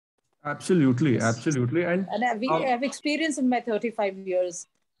 Absolutely, absolutely. And we have experienced in my 35 years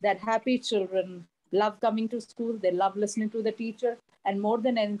that happy children love coming to school. They love listening to the teacher. And more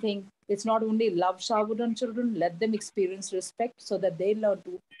than anything, it's not only love showered on children, let them experience respect so that they learn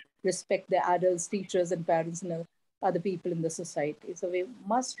to respect their adults, teachers, and parents and other people in the society. So we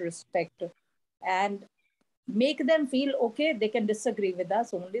must respect and make them feel okay, they can disagree with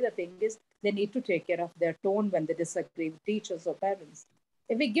us. Only the thing is, they need to take care of their tone when they disagree with teachers or parents.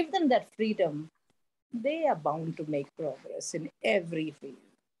 If we give them that freedom, they are bound to make progress in every field.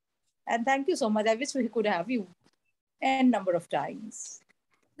 And thank you so much. I wish we could have you n number of times.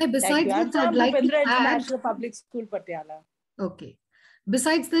 Besides this, I'd like to add, International Public School, Patiala. Okay.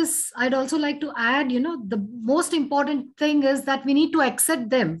 Besides this, I'd also like to add, the most important thing is that we need to accept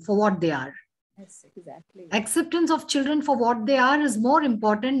them for what they are. Yes, exactly. Acceptance of children for what they are is more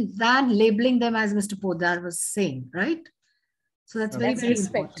important than labeling them, as Mr. Podar was saying, right? So that's very, very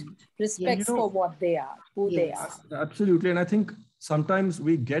important. Respect for what they are, who they are. Absolutely. And I think sometimes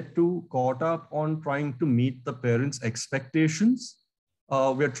we get too caught up on trying to meet the parents' expectations.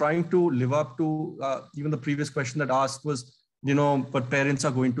 We're trying to live up to, even the previous question that asked was, but parents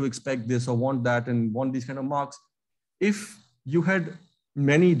are going to expect this or want that and want these kind of marks. If you had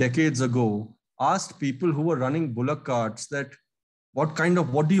many decades ago asked people who were running bullock carts that, what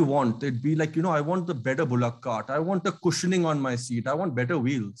do you want? They'd be like, I want the better bullock cart. I want the cushioning on my seat. I want better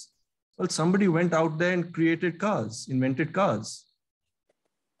wheels. Well, somebody went out there and created cars, invented cars.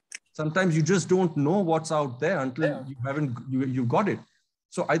 Sometimes you just don't know what's out there until you've got it.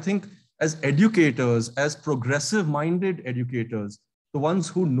 So I think as educators, as progressive-minded educators, the ones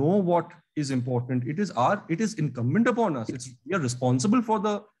who know what is important, it is incumbent upon us. We are responsible for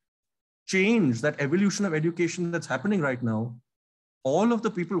the change, that evolution of education that's happening right now. All of the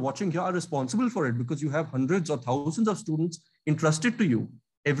people watching here are responsible for it because you have hundreds or thousands of students entrusted to you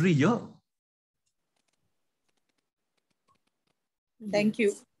every year. Thank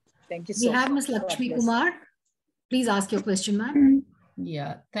you. Thank you so much. We have Ms. Lakshmi Kumar. Please ask your question, ma'am.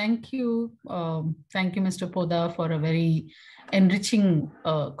 Yeah, thank you. Thank you, Mr. Podar, for a very enriching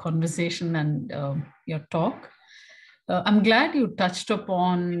conversation and your talk. I'm glad you touched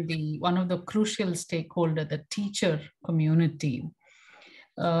upon one of the crucial stakeholder, the teacher community.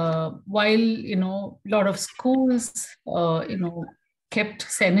 While, a lot of schools, kept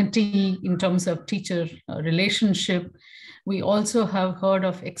sanity in terms of teacher relationship, we also have heard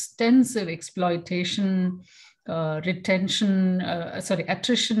of extensive exploitation, attrition,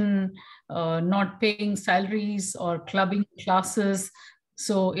 not paying salaries or clubbing classes.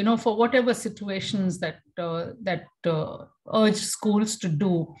 So, for whatever situations that urge schools to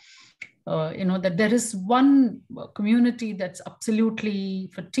do, that there is one community that's absolutely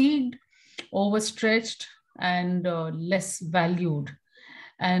fatigued, overstretched, and less valued.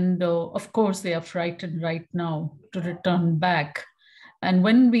 And of course, they are frightened right now to return back. And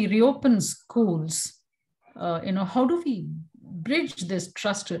when we reopen schools, how do we bridge this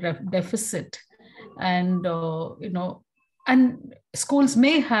trust deficit? And, and schools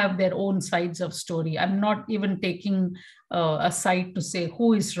may have their own sides of story. I'm not even taking a side to say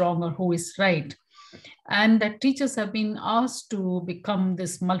who is wrong or who is right. And that teachers have been asked to become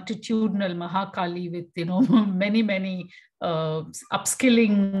this multitudinal Mahakali with, many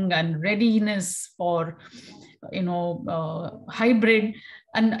upskilling and readiness for, hybrid.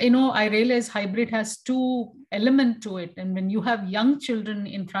 And, I realize hybrid has two elements to it. And when you have young children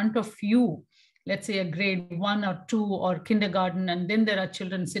in front of you, let's say a grade 1 or 2 or kindergarten, and then there are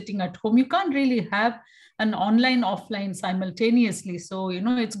children sitting at home, you can't really have an online, offline simultaneously. So,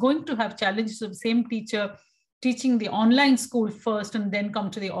 it's going to have challenges of the same teacher teaching the online school first and then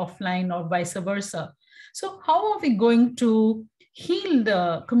come to the offline or vice versa. So how are we going to heal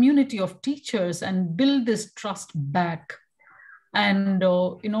the community of teachers and build this trust back? And,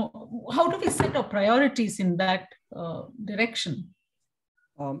 how do we set our priorities in that direction?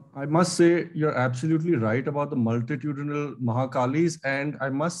 I must say you're absolutely right about the multitudinal Mahakalis. And I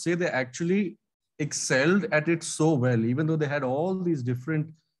must say they actually excelled at it so well, even though they had all these different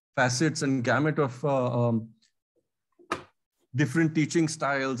facets and gamut of different teaching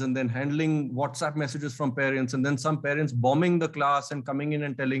styles, and then handling WhatsApp messages from parents, and then some parents bombing the class and coming in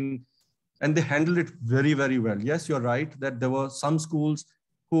and telling, and they handled it very, very well. Yes, you're right that there were some schools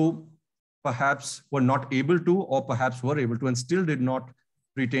who perhaps were not able to, or perhaps were able to and still did not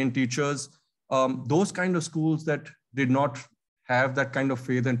retain teachers. Those kind of schools that did not have that kind of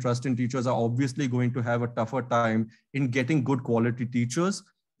faith and trust in teachers are obviously going to have a tougher time in getting good quality teachers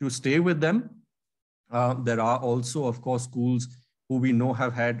to stay with them. There are also, of course, schools who we know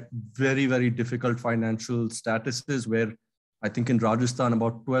have had very, very difficult financial statuses, where I think in Rajasthan,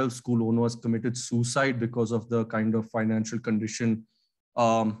 about 12 school owners committed suicide because of the kind of financial condition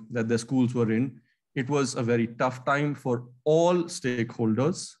that their schools were in. It was a very tough time for all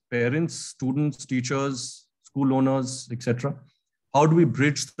stakeholders, parents, students, teachers, school owners, etc. How do we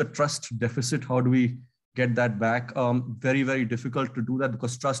bridge the trust deficit? How do we get that back? Very, very difficult to do that,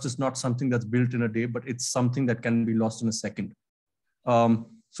 because trust is not something that's built in a day, but it's something that can be lost in a second.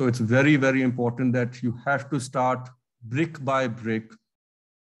 So it's very, very important that you have to start brick by brick,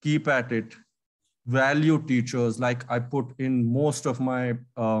 keep at it, value teachers. Like I put in most of my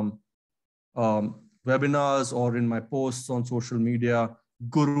webinars or in my posts on social media,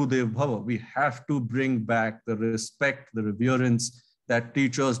 Guru Dev Bhava. We have to bring back the respect, the reverence that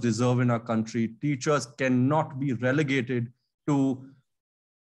teachers deserve in our country. Teachers cannot be relegated to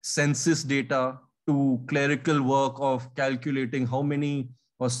census data, to clerical work of calculating how many,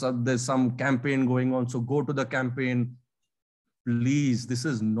 or there's some campaign going on, so go to the campaign. Please, this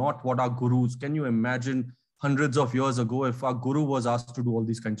is not what our gurus. Can you imagine hundreds of years ago if our guru was asked to do all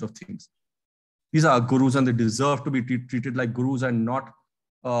these kinds of things? These are our gurus, and they deserve to be treated like gurus, and not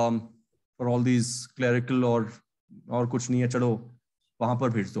for all these clerical or kuch nahi hai, chalo wahan par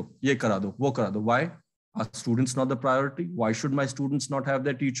bhej do, ye kara do, wo kara do. Why? Are students not the priority? Why should my students not have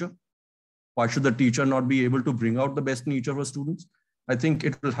their teacher? Why should the teacher not be able to bring out the best in each of our students? I think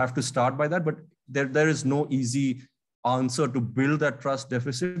it will have to start by that, but there is no easy answer to build that trust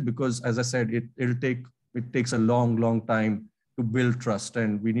deficit, because as I said, it takes a long time to build trust,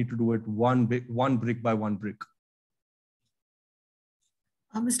 and we need to do it one brick by one brick.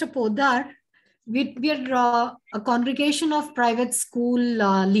 Mr. Podar, we are a congregation of private school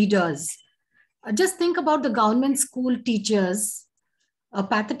leaders. Just think about the government school teachers, a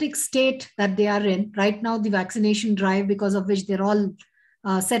pathetic state that they are in. Right now, the vaccination drive, because of which they're all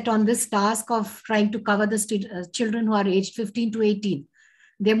set on this task of trying to cover the children who are aged 15 to 18.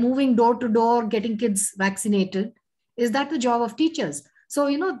 They're moving door to door, getting kids vaccinated. Is that the job of teachers? So,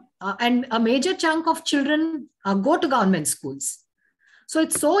 and a major chunk of children go to government schools. So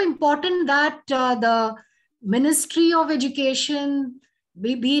it's so important that the Ministry of Education,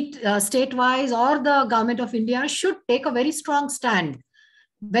 be it state-wise or the Government of India, should take a very strong stand.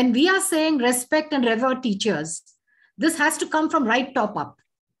 When we are saying respect and revere teachers, this has to come from right top up.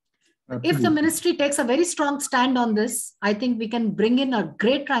 Absolutely. If the ministry takes a very strong stand on this, I think we can bring in a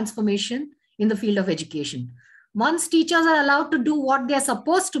great transformation in the field of education. Once teachers are allowed to do what they're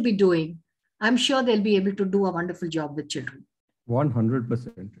supposed to be doing, I'm sure they'll be able to do a wonderful job with children.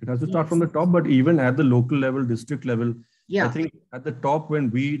 100%. It has to start from the top, but even at the local level, district level, I think at the top, when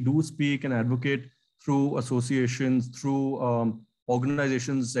we do speak and advocate through associations, through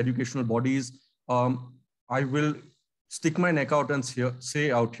organizations, educational bodies, I will stick my neck out and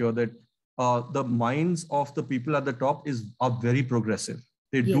say out here that the minds of the people at the top are very progressive.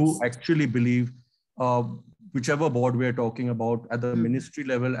 They do actually believe, whichever board we are talking about, at the ministry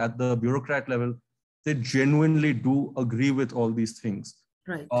level, at the bureaucrat level, they genuinely do agree with all these things.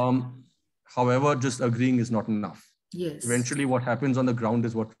 Right. However, just agreeing is not enough. Yes. Eventually, what happens on the ground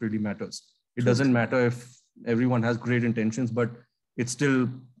is what really matters. It doesn't matter if everyone has great intentions, but it's still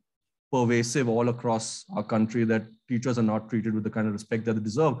pervasive all across our country that teachers are not treated with the kind of respect that they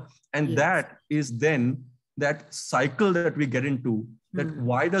deserve. And that is then that cycle that we get into, that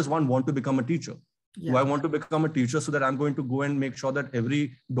why does one want to become a teacher? Do I want to become a teacher so that I'm going to go and make sure that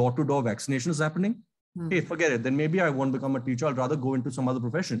every door-to-door vaccination is happening? Hey, forget it. Then maybe I won't become a teacher. I'll rather go into some other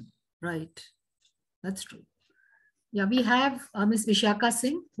profession. Right. That's true. Yeah, we have Ms. Vishaka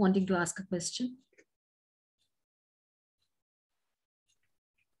Singh wanting to ask a question.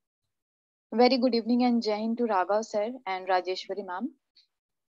 Very good evening and Jain to Raghav sir and Rajeshwari ma'am.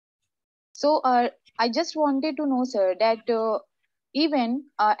 So I just wanted to know, sir, that even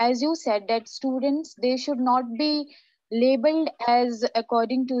as you said that students, they should not be labeled as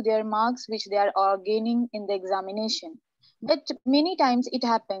according to their marks which they are gaining in the examination. But many times it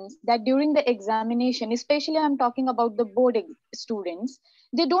happens that during the examination, especially I'm talking about the board students,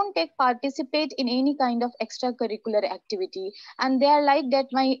 they don't participate in any kind of extracurricular activity, and they are like that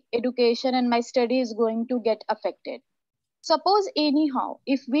my education and my study is going to get affected. Suppose anyhow,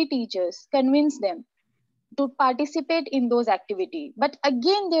 if we teachers convince them to participate in those activities. But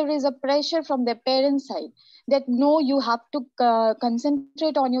again, there is a pressure from the parent side that no, you have to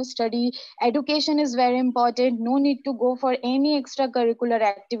concentrate on your study. Education is very important. No need to go for any extracurricular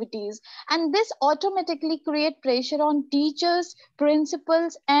activities. And this automatically create pressure on teachers,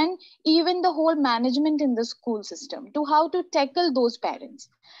 principals, and even the whole management in the school system to how to tackle those parents.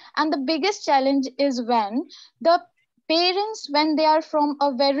 And the biggest challenge is when the parents, when they are from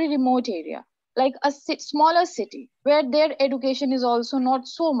a very remote area, like a smaller city where their education is also not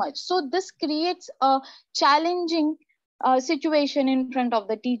so much. So this creates a challenging situation in front of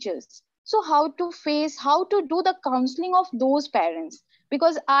the teachers. So how to do the counseling of those parents?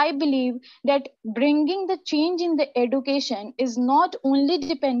 Because I believe that bringing the change in the education is not only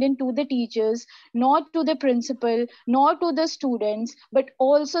dependent to the teachers, not to the principal, not to the students, but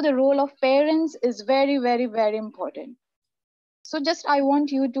also the role of parents is very, very, very important. So just I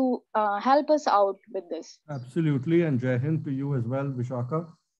want you to help us out with this. Absolutely. And Jai Hind to you as well, Vishaka.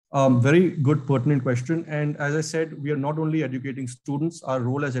 Very good, pertinent question. And as I said, we are not only educating students, our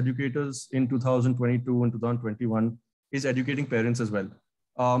role as educators in 2022 and 2021 is educating parents as well.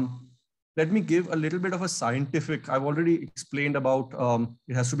 Let me give a little bit of a scientific, I've already explained about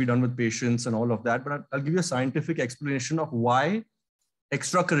it has to be done with patience and all of that, but I'll give you a scientific explanation of why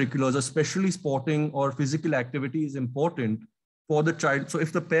extracurriculars, especially sporting or physical activity, is important for the child. So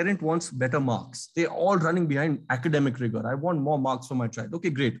if the parent wants better marks, they're all running behind academic rigor. I want more marks for my child. Okay,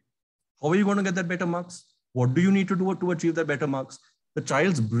 great. How are you going to get that better marks? What do you need to do to achieve that better marks? The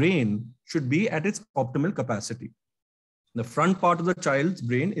child's brain should be at its optimal capacity. The front part of the child's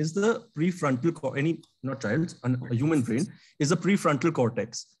brain is the prefrontal, a human brain is the prefrontal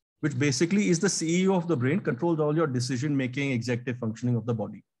cortex, which basically is the CEO of the brain, controls all your decision-making, executive functioning of the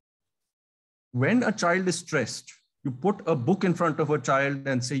body. When a child is stressed, you put a book in front of a child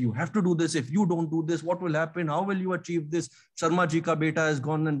and say, you have to do this. If you don't do this, what will happen? How will you achieve this? Sharma ji ka beta has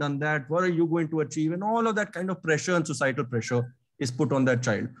gone and done that. What are you going to achieve? And all of that kind of pressure and societal pressure is put on that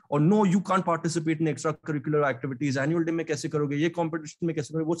child. Or no, you can't participate in extracurricular activities. Annual day mein kaise karoge? Ye competition mein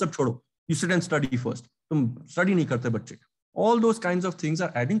kaise karoge? Wo sab chodo. You sit and study first. Tum study nahi karte bacche. All those kinds of things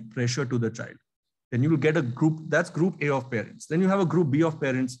are adding pressure to the child. Then you will get a group, that's group A of parents. Then you have a group B of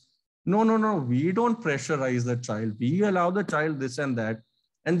parents. No, we don't pressurize the child. We allow the child this and that.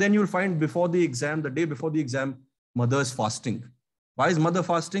 And then you'll find before the exam, the day before the exam, mother is fasting. Why is mother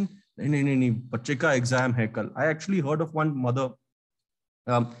fasting? No, bacche ka exam hai kal. I actually heard of one mother.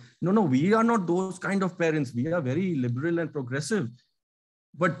 No, we are not those kind of parents. We are very liberal and progressive.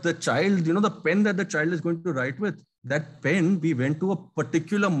 But the child, the pen that the child is going to write with, that pen, we went to a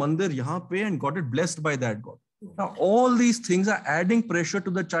particular mandir yahan pe and got it blessed by that God. Now, all these things are adding pressure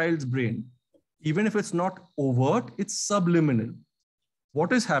to the child's brain. Even if it's not overt, it's subliminal.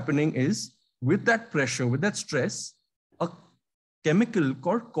 What is happening is, with that pressure, with that stress, a chemical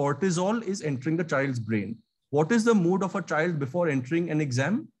called cortisol is entering the child's brain. What is the mood of a child before entering an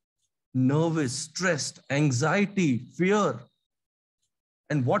exam? Nervous, stressed, anxiety, fear.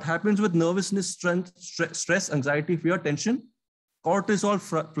 And what happens with nervousness, stress, anxiety, fear, tension? Cortisol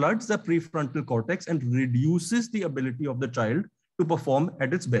floods the prefrontal cortex and reduces the ability of the child to perform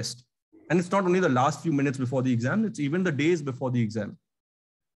at its best. And it's not only the last few minutes before the exam, it's even the days before the exam.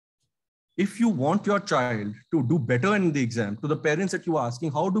 If you want your child to do better in the exam, to the parents that you are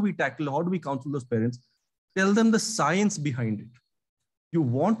asking, how do we counsel those parents? Tell them the science behind it. You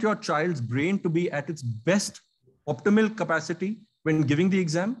want your child's brain to be at its best optimal capacity when giving the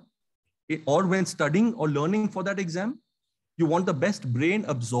exam, or when studying or learning for that exam. You want the best brain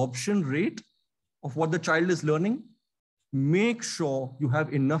absorption rate of what the child is learning. Make sure you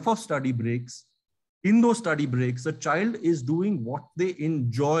have enough of study breaks. In those study breaks, the child is doing what they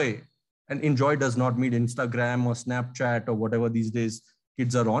enjoy. And enjoy does not mean Instagram or Snapchat or whatever these days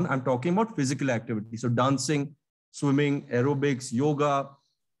kids are on. I'm talking about physical activity. So dancing, swimming, aerobics, yoga,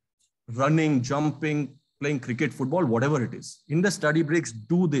 running, jumping, playing cricket, football, whatever it is. In the study breaks,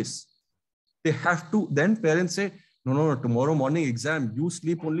 do this. They have to, then parents say, no, tomorrow morning exam, you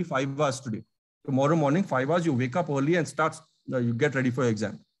sleep only 5 hours today. Tomorrow morning, 5 hours, you wake up early and you get ready for your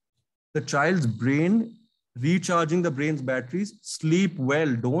exam. The child's brain, recharging the brain's batteries, sleep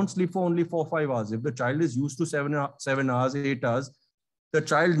well. Don't sleep for only 4 or 5 hours. If the child is used to 7 hours, 8 hours, the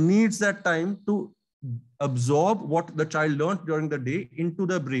child needs that time to absorb what the child learned during the day into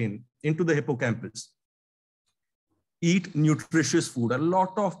the brain, into the hippocampus. Eat nutritious food. A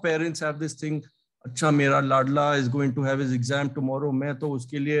lot of parents have this thing, अच्छा मेरा लाडला is going to have his exam tomorrow, मैं तो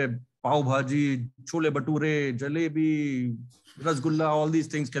उसके लिए पाव भाजी, chole bhature, jalebi, rasgulla, all these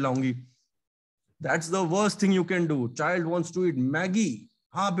things खिलाऊंगी. That's the worst thing you can do. Child wants to eat Maggie.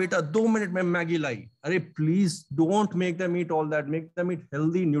 हाँ बेटा 2 मिनट में मैगी लाई. अरे please don't make them eat all that. Make them eat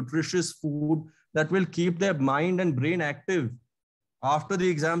healthy, nutritious food that will keep their mind and brain active. After the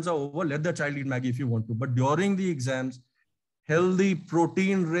exams are over, let the child eat Maggie if you want to. But during the exams, healthy,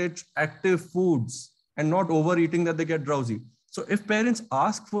 protein-rich, active foods, and not overeating that they get drowsy. So if parents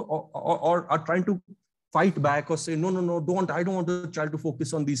ask for or are trying to fight back or say, no, I don't want the child to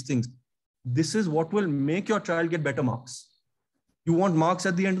focus on these things. This is what will make your child get better marks. You want marks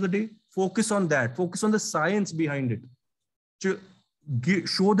at the end of the day? Focus on that. Focus on the science behind it.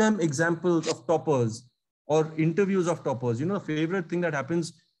 Show them examples of toppers or interviews of toppers. You know, the favorite thing that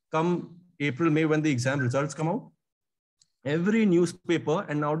happens come April, May when the exam results come out. Every newspaper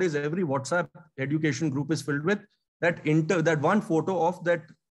and nowadays every WhatsApp education group is filled with that one photo of that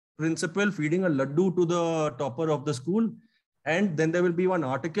principal feeding a laddu to the topper of the school. And then there will be one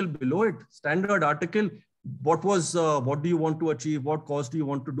article below it, standard article. What do you want to achieve? What course do you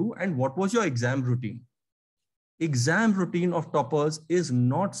want to do? And what was your exam routine? Exam routine of toppers is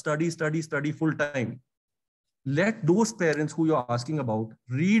not study full time. Let those parents who you're asking about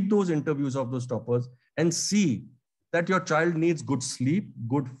read those interviews of those toppers and see that your child needs good sleep,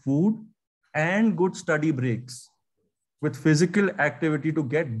 good food, and good study breaks with physical activity to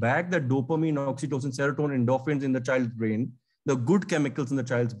get back the dopamine, oxytocin, serotonin, endorphins in the child's brain, the good chemicals in the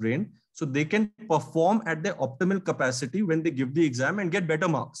child's brain, so they can perform at their optimal capacity when they give the exam and get better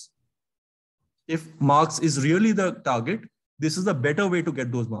marks. If marks is really the target, this is a better way to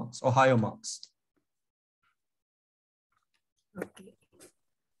get those marks or higher marks. Okay.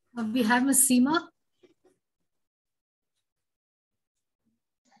 We have Ms. Seema.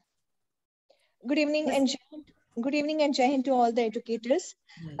 Good evening and Jai Hind to all the educators.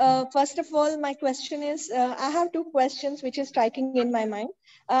 First of all, my question is, I have two questions which is striking in my mind.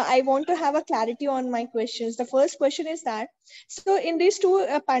 I want to have a clarity on my questions. The first question is that, so in these two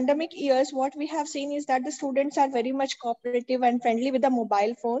pandemic years, what we have seen is that the students are very much cooperative and friendly with the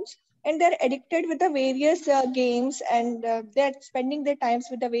mobile phones, and they're addicted with the various games, and they're spending their times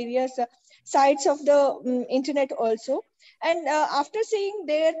with the various sites of the internet also. And after seeing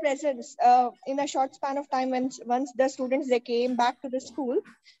their presence in a short span of time, once the students, they came back to the school,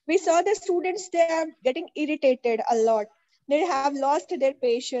 we saw the students, they are getting irritated a lot. They have lost their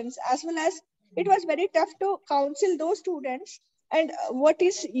patience, as well as it was very tough to counsel those students. And what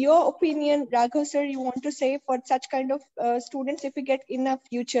is your opinion, Raghav sir, you want to say for such kind of students if we get in the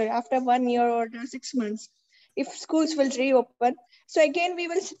future after 1 year or 6 months, if schools will reopen? So again, we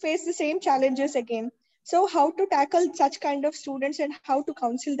will face the same challenges again. So how to tackle such kind of students and how to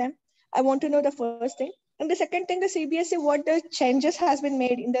counsel them? I want to know the first thing. And the second thing, the CBSE, what the changes has been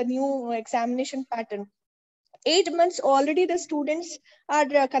made in the new examination pattern. 8 months already the students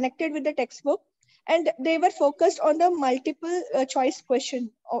are connected with the textbook, and they were focused on the multiple choice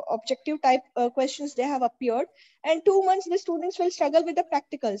question or objective type questions they have appeared. And 2 months the students will struggle with the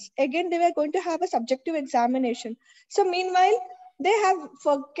practicals. Again, they were going to have a subjective examination. So meanwhile, they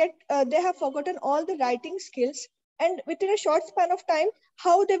have forgotten all the writing skills, and within a short span of time,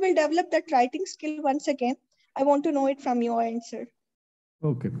 how they will develop that writing skill once again? I want to know it from your answer.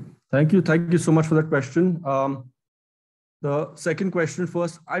 Okay, thank you so much for that question. The second question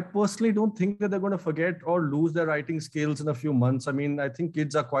first, I personally don't think that they're going to forget or lose their writing skills in a few months. I mean, I think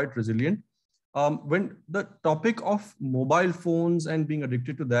kids are quite resilient. When the topic of mobile phones and being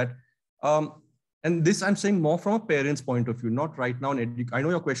addicted to that, and this I'm saying more from a parent's point of view, not right now. I know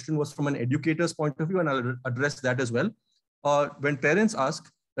your question was from an educator's point of view, and I'll address that as well. When parents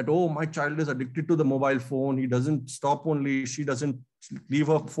ask that, oh, my child is addicted to the mobile phone, he doesn't stop only, she doesn't leave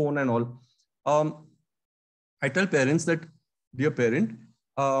her phone and all. I tell parents that, dear parent,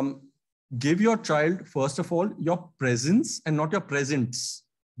 give your child, first of all, your presence and not your presents.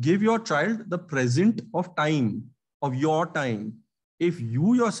 Give your child the present of time, of your time. If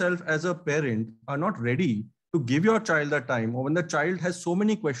you yourself as a parent are not ready to give your child that time, or when the child has so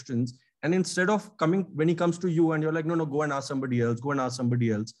many questions, and instead of coming, when he comes to you and you're like, no, go and ask somebody else, go and ask somebody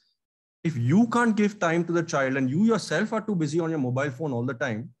else. If you can't give time to the child and you yourself are too busy on your mobile phone all the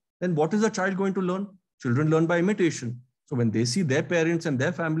time, then what is the child going to learn? Children learn by imitation. So when they see their parents and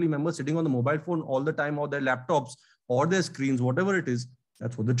their family members sitting on the mobile phone all the time, or their laptops or their screens, whatever it is,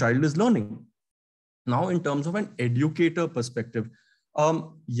 that's what the child is learning. Now, in terms of an educator perspective,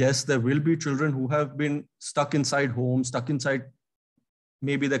 yes, there will be children who have been stuck inside homes, stuck inside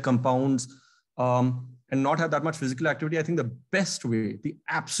maybe their compounds, and not have that much physical activity. I think the best way, the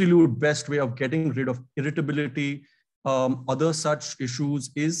absolute best way of getting rid of irritability, other such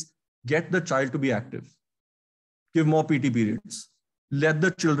issues, is get the child to be active. Give more PT periods. Let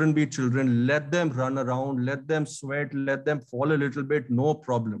the children be children. Let them run around. Let them sweat. Let them fall a little bit. No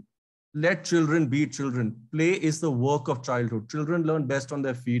problem. Let children be children. Play is the work of childhood. Children learn best on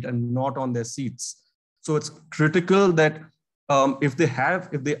their feet and not on their seats. So it's critical that if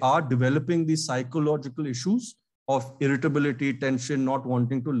they are developing these psychological issues of irritability, tension, not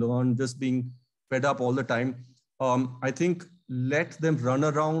wanting to learn, just being fed up all the time, I think let them run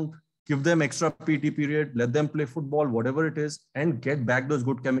around, give them extra PT period, let them play football, whatever it is, and get back those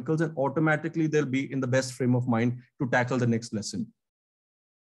good chemicals, and automatically they'll be in the best frame of mind to tackle the next lesson.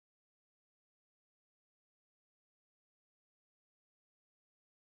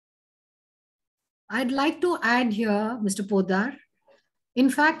 I'd like to add here, Mr. Podar. In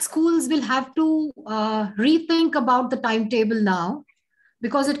fact, schools will have to rethink about the timetable now,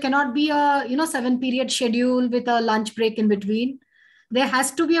 because it cannot be a 7-period schedule with a lunch break in between. There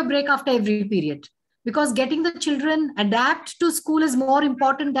has to be a break after every period, because getting the children adapt to school is more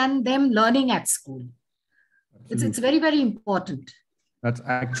important than them learning at school. It's very, very important. That's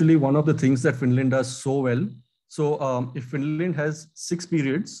actually one of the things that Finland does so well. So if Finland has 6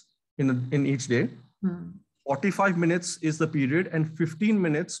 periods in each day, 45 minutes is the period and 15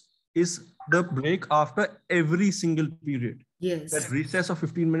 minutes is the break after every single period. Yes. That recess of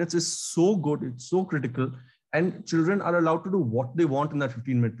 15 minutes is so good. It's so critical. And children are allowed to do what they want in that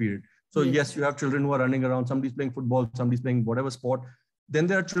 15-minute period. So yes, you have children who are running around. Somebody's playing football. Somebody's playing whatever sport. Then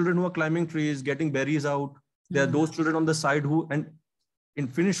there are children who are climbing trees, getting berries out. There are those children on the side who, and in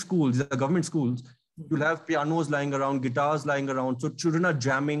Finnish schools, the government schools, you'll have pianos lying around, guitars lying around. So children are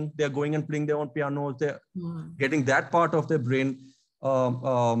jamming. They're going and playing their own pianos. They're getting that part of their brain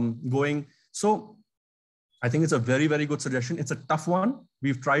going. So I think it's a very, very good suggestion. It's a tough one.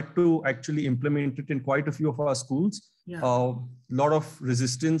 We've tried to actually implement it in quite a few of our schools. A lot of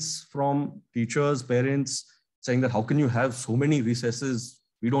resistance from teachers, parents, saying that how can you have so many recesses?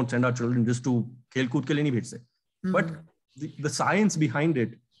 We don't send our children just to khel kood ke liye nahi bhejte. But the science behind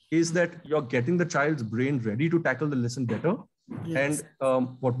it is that you're getting the child's brain ready to tackle the lesson better. Yes.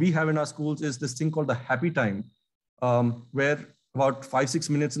 And what we have in our schools is this thing called the happy time, where about 5-6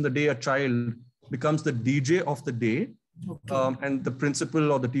 minutes in the day, a child becomes the DJ of the day. And the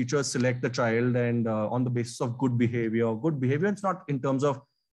principal or the teachers select the child, and on the basis of good behavior. Good behavior, it's not in terms of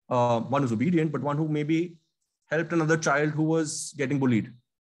one who's obedient, but one who maybe helped another child who was getting bullied.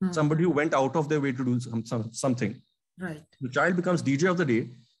 Somebody who went out of their way to do something. Right. The child becomes DJ of the day,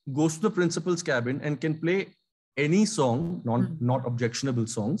 goes to the principal's cabin and can play any song, not objectionable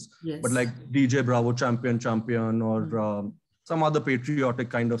songs, but like DJ Bravo Champion or some other patriotic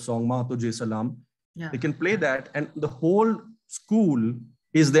kind of song, Maa Tujhe Salam. They can play that, and the whole school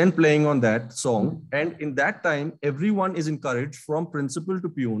is then playing on that song. And in that time, everyone is encouraged, from principal to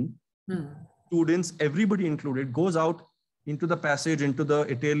peon, students, everybody included, goes out into the passage, into the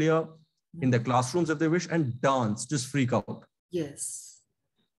atelier, in their classrooms if they wish, and dance, just freak out. Yes.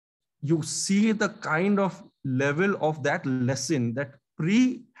 You see the kind of level of that lesson, that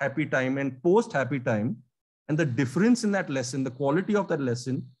pre-happy time and post-happy time, and the difference in that lesson, the quality of that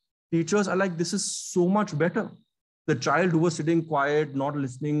lesson. Teachers are like, this is so much better. The child who was sitting quiet, not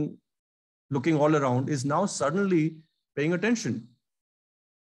listening, looking all around, is now suddenly paying attention.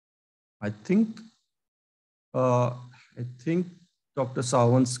 I think Dr.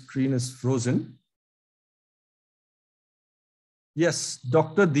 Sawant's screen is frozen. Yes,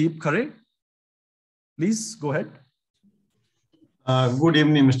 Dr. Deep Khare, please go ahead. Good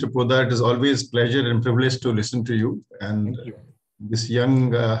evening, Mr. Podar. It is always a pleasure and privilege to listen to you. And thank you. This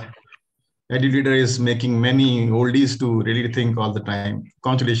young educator is making many oldies to really think all the time.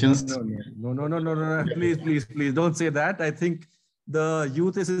 Congratulations. No. Please don't say that. I think the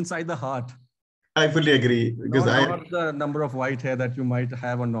youth is inside the heart. I fully agree, because not the number of white hair that you might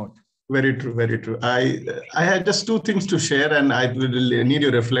have or not. Very true, very true. I had just 2 things to share, and I will need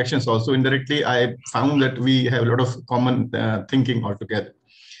your reflections also. Indirectly, I found that we have a lot of common thinking altogether.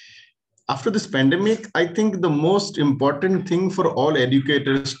 After this pandemic, I think the most important thing for all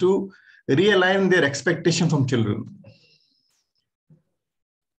educators to realign their expectation from children.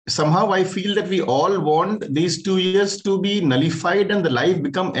 Somehow I feel that we all want these 2 years to be nullified and the life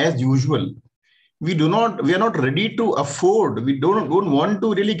become as usual. We are not ready to afford. We don't want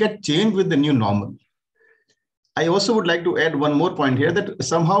to really get changed with the new normal. I also would like to add one more point here, that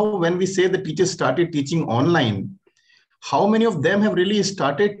somehow when we say the teachers started teaching online, how many of them have really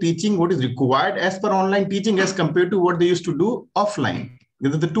started teaching what is required as per online teaching as compared to what they used to do offline?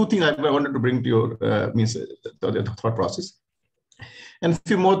 These are the 2 things I wanted to bring to your the thought process. And a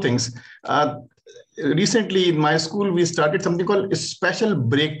few more things. Recently in my school, we started something called a special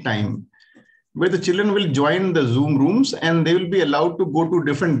break time. where the children will join the Zoom rooms and they will be allowed to go to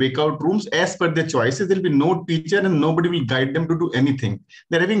different breakout rooms as per their choices. There will be no teacher and nobody will guide them to do anything.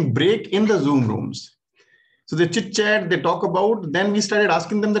 They're having break in the Zoom rooms. So they chit chat, they talk about, then we started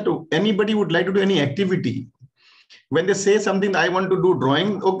asking them that anybody would like to do any activity. When they say something, I want to do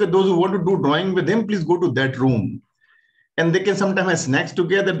drawing, okay, those who want to do drawing with him, please go to that room. And they can sometimes have snacks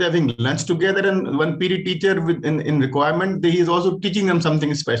together, they're having lunch together, and one PD teacher in requirement, he is also teaching them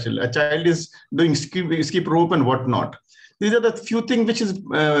something special. A child is doing skip rope and whatnot. These are the few things which is,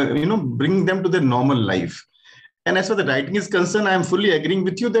 bringing them to their normal life. And as far as the writing is concerned, I am fully agreeing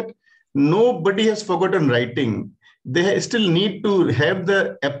with you that nobody has forgotten writing. They still need to have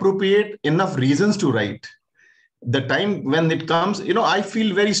the appropriate enough reasons to write. The time when it comes, I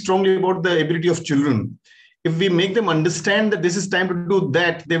feel very strongly about the ability of children. If we make them understand that this is time to do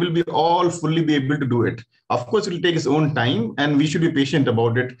that, they will be all fully be able to do it. Of course, it will take its own time and we should be patient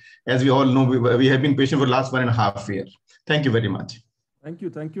about it. As we all know, we have been patient for the last 1.5 years. Thank you very much. Thank you.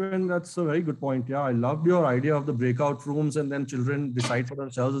 Thank you. And that's a very good point. Yeah, I loved your idea of the breakout rooms and then children decide for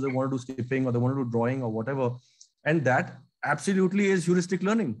themselves if they want to do skipping or they want to do drawing or whatever. And that absolutely is heuristic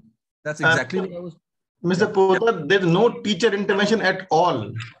learning. That's exactly what I was. Mr. Podar, there's no teacher intervention at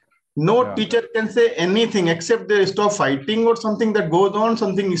all. No teacher can say anything except they stop fighting or something that goes on,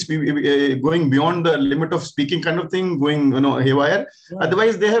 something is going beyond the limit of speaking kind of thing, going haywire. Yeah.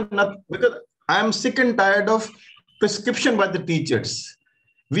 Otherwise, they have nothing. Because I'm sick and tired of prescription by the teachers.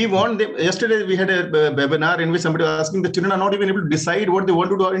 We want them. Yesterday, we had a webinar in which somebody was asking the children are not even able to decide what they want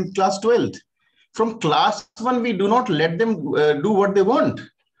to do in class 12th. From class 1, we do not let them do what they want.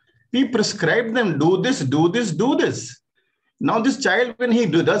 We prescribe them, do this, do this, do this. Now this child, when he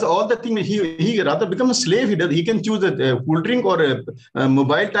does all the things, he rather becomes a slave. He can choose a cool drink or a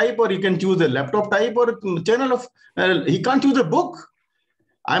mobile type, or he can choose a laptop type or a channel of, he can't choose a book.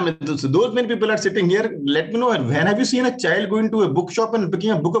 So those many people are sitting here. Let me know, when have you seen a child going to a bookshop and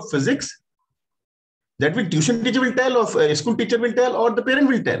picking a book of physics? That will tuition teacher will tell, or a school teacher will tell, or the parent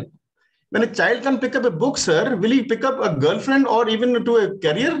will tell. When a child can pick up a book, sir, will he pick up a girlfriend or even to a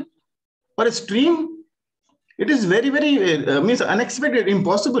career or a stream? It is very, very unexpected,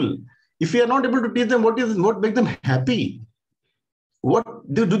 impossible. If we are not able to teach them what makes them happy, what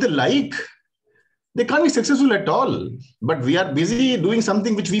do they like, they can't be successful at all. But we are busy doing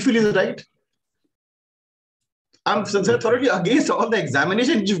something which we feel is right. I'm thoroughly against all the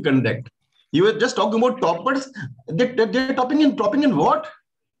examinations you conduct. You were just talking about toppers. They're topping in what?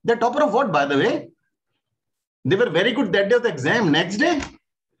 They're topper of what, by the way? They were very good that day of the exam. Next day,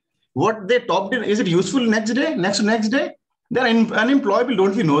 what they topped in, is it useful next day, next day? They're unemployable,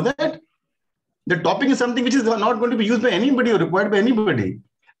 don't we know that? The topping is something which is not going to be used by anybody or required by anybody.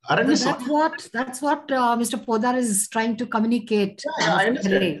 That's what Mr. Podar is trying to communicate. Yeah, I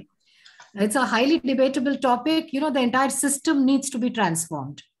understand. It's a highly debatable topic. The entire system needs to be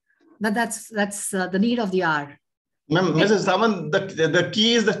transformed. That's the need of the hour. Mrs. Saman, the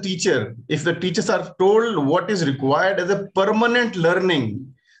key is the teacher. If the teachers are told what is required as a permanent learning,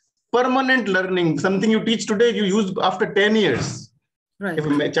 something you teach today, you use after 10 years. Right. If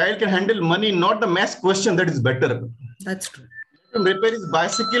a child can handle money, not the math question, that is better. That's true. Repair his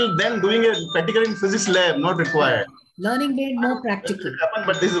bicycle, then doing a practical in physics lab, not required. Learning made more practical.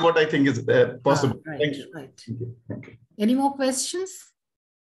 But this is what I think is possible. Right, Thank you. Right. Thank you. Any more questions?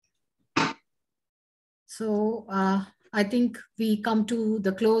 So I think we come to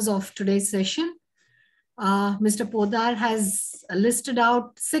the close of today's session. Mr. Podar has listed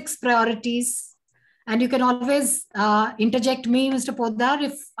out 6 priorities, and you can always interject me, Mr. Podar,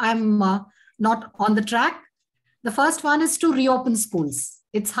 if I'm not on the track. The first one is to reopen schools.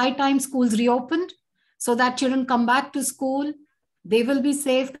 It's high time schools reopened so that children come back to school. They will be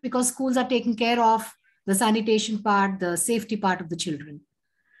safe because schools are taking care of the sanitation part, the safety part of the children.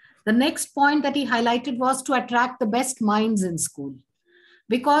 The next point that he highlighted was to attract the best minds in school.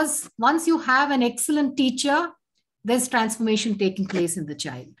 Because once you have an excellent teacher, there's transformation taking place in the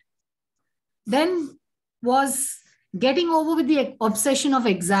child. Then was getting over with the obsession of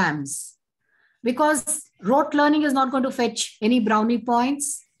exams. Because rote learning is not going to fetch any brownie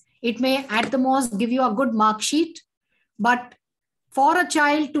points. It may at the most give you a good mark sheet, but for a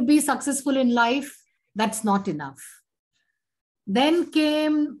child to be successful in life, that's not enough. Then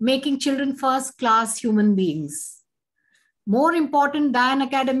came making children first-class human beings. More important than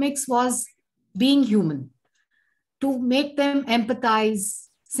academics was being human, to make them empathize,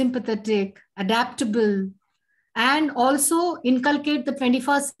 sympathetic, adaptable, and also inculcate the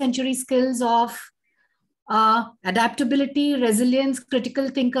 21st century skills of adaptability, resilience, critical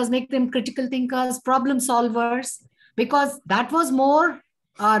thinkers, make them critical thinkers, problem solvers, because that was more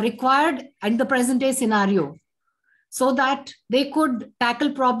required in the present day scenario so that they could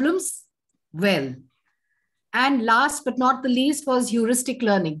tackle problems well. And last but not the least was heuristic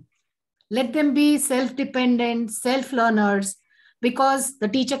learning. Let them be self-dependent, self-learners, because the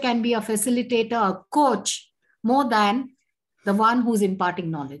teacher can be a facilitator, a coach, more than the one who's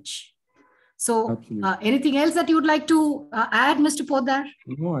imparting knowledge. So anything else that you would like to add, Mr. Podar?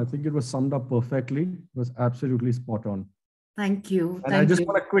 No, I think it was summed up perfectly. It was absolutely spot on. Thank you. And I just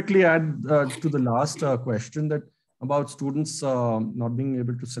want to quickly add to the last question that about students not being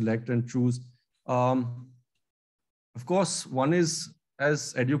able to select and choose. Of course, one is,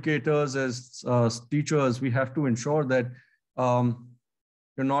 as educators, as teachers, we have to ensure that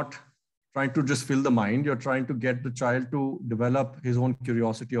you're not trying to just fill the mind. You're trying to get the child to develop his own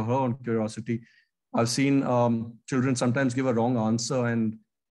curiosity or her own curiosity. I've seen children sometimes give a wrong answer, and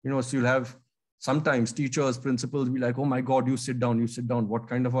so you'll have sometimes teachers, principals be like, "Oh my God, you sit down, you sit down. What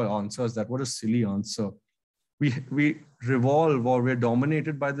kind of an answer is that? What a silly answer." We revolve, or we're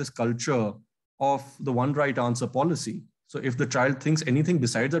dominated by this culture of the one right answer policy. So if the child thinks anything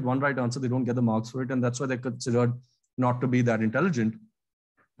besides that one right answer, they don't get the marks for it. And that's why they're considered not to be that intelligent.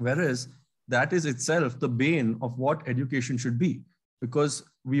 Whereas that is itself the bane of what education should be, because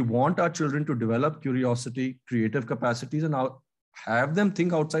we want our children to develop curiosity, creative capacities, and have them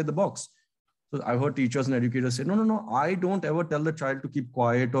think outside the box. So I've heard teachers and educators say, no, I don't ever tell the child to keep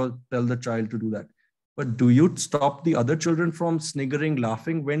quiet or tell the child to do that. But do you stop the other children from sniggering,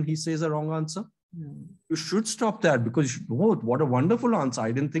 laughing when he says a wrong answer? You should stop that, because oh, what a wonderful answer.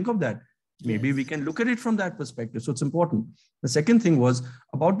 I didn't think of that. Maybe we can look at it from that perspective. So it's important. The second thing was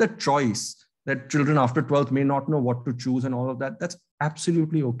about the choice, that children after 12th may not know what to choose and all of that. That's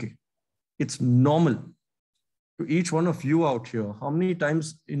absolutely okay. It's normal. To each one of you out here, how many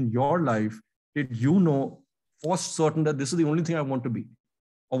times in your life did you know for certain that this is the only thing I want to be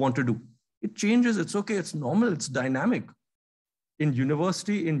or want to do? It changes. It's okay. It's normal. It's dynamic. In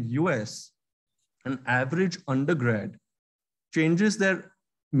university in US, an average undergrad changes their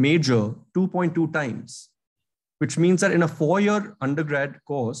major 2.2 times, which means that in a 4-year undergrad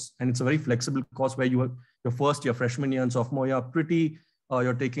course, and it's a very flexible course where you have your first year, freshman year and sophomore year,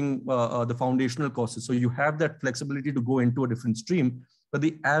 you're taking the foundational courses. So you have that flexibility to go into a different stream. But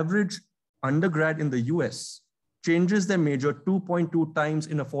the average undergrad in the US changes their major 2.2 times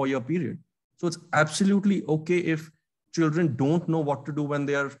in a 4-year period. So it's absolutely okay if children don't know what to do when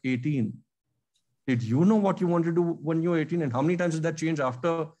they are 18. Did you know what you want to do when you were 18? And how many times did that change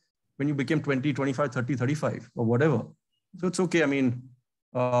after when you became 20, 25, 30, 35 or whatever? So it's okay. I mean,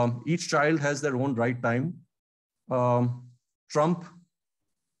 each child has their own right time. Trump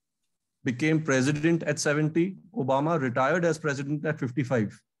became president at 70. Obama retired as president at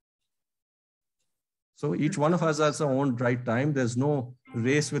 55. So each one of us has our own right time. There's no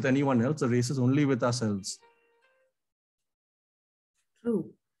race with anyone else. The race is only with ourselves.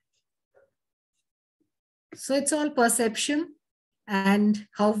 True. So it's all perception and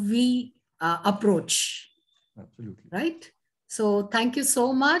how we approach. Absolutely. Right? So thank you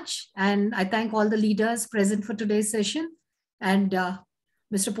so much. And I thank all the leaders present for today's session. And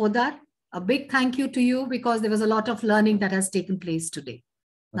Mr. Podar, a big thank you to you, because there was a lot of learning that has taken place today.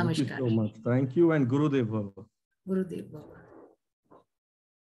 Thank you so much. Thank you, and Gurudev Bhava. Gurudev Bhava.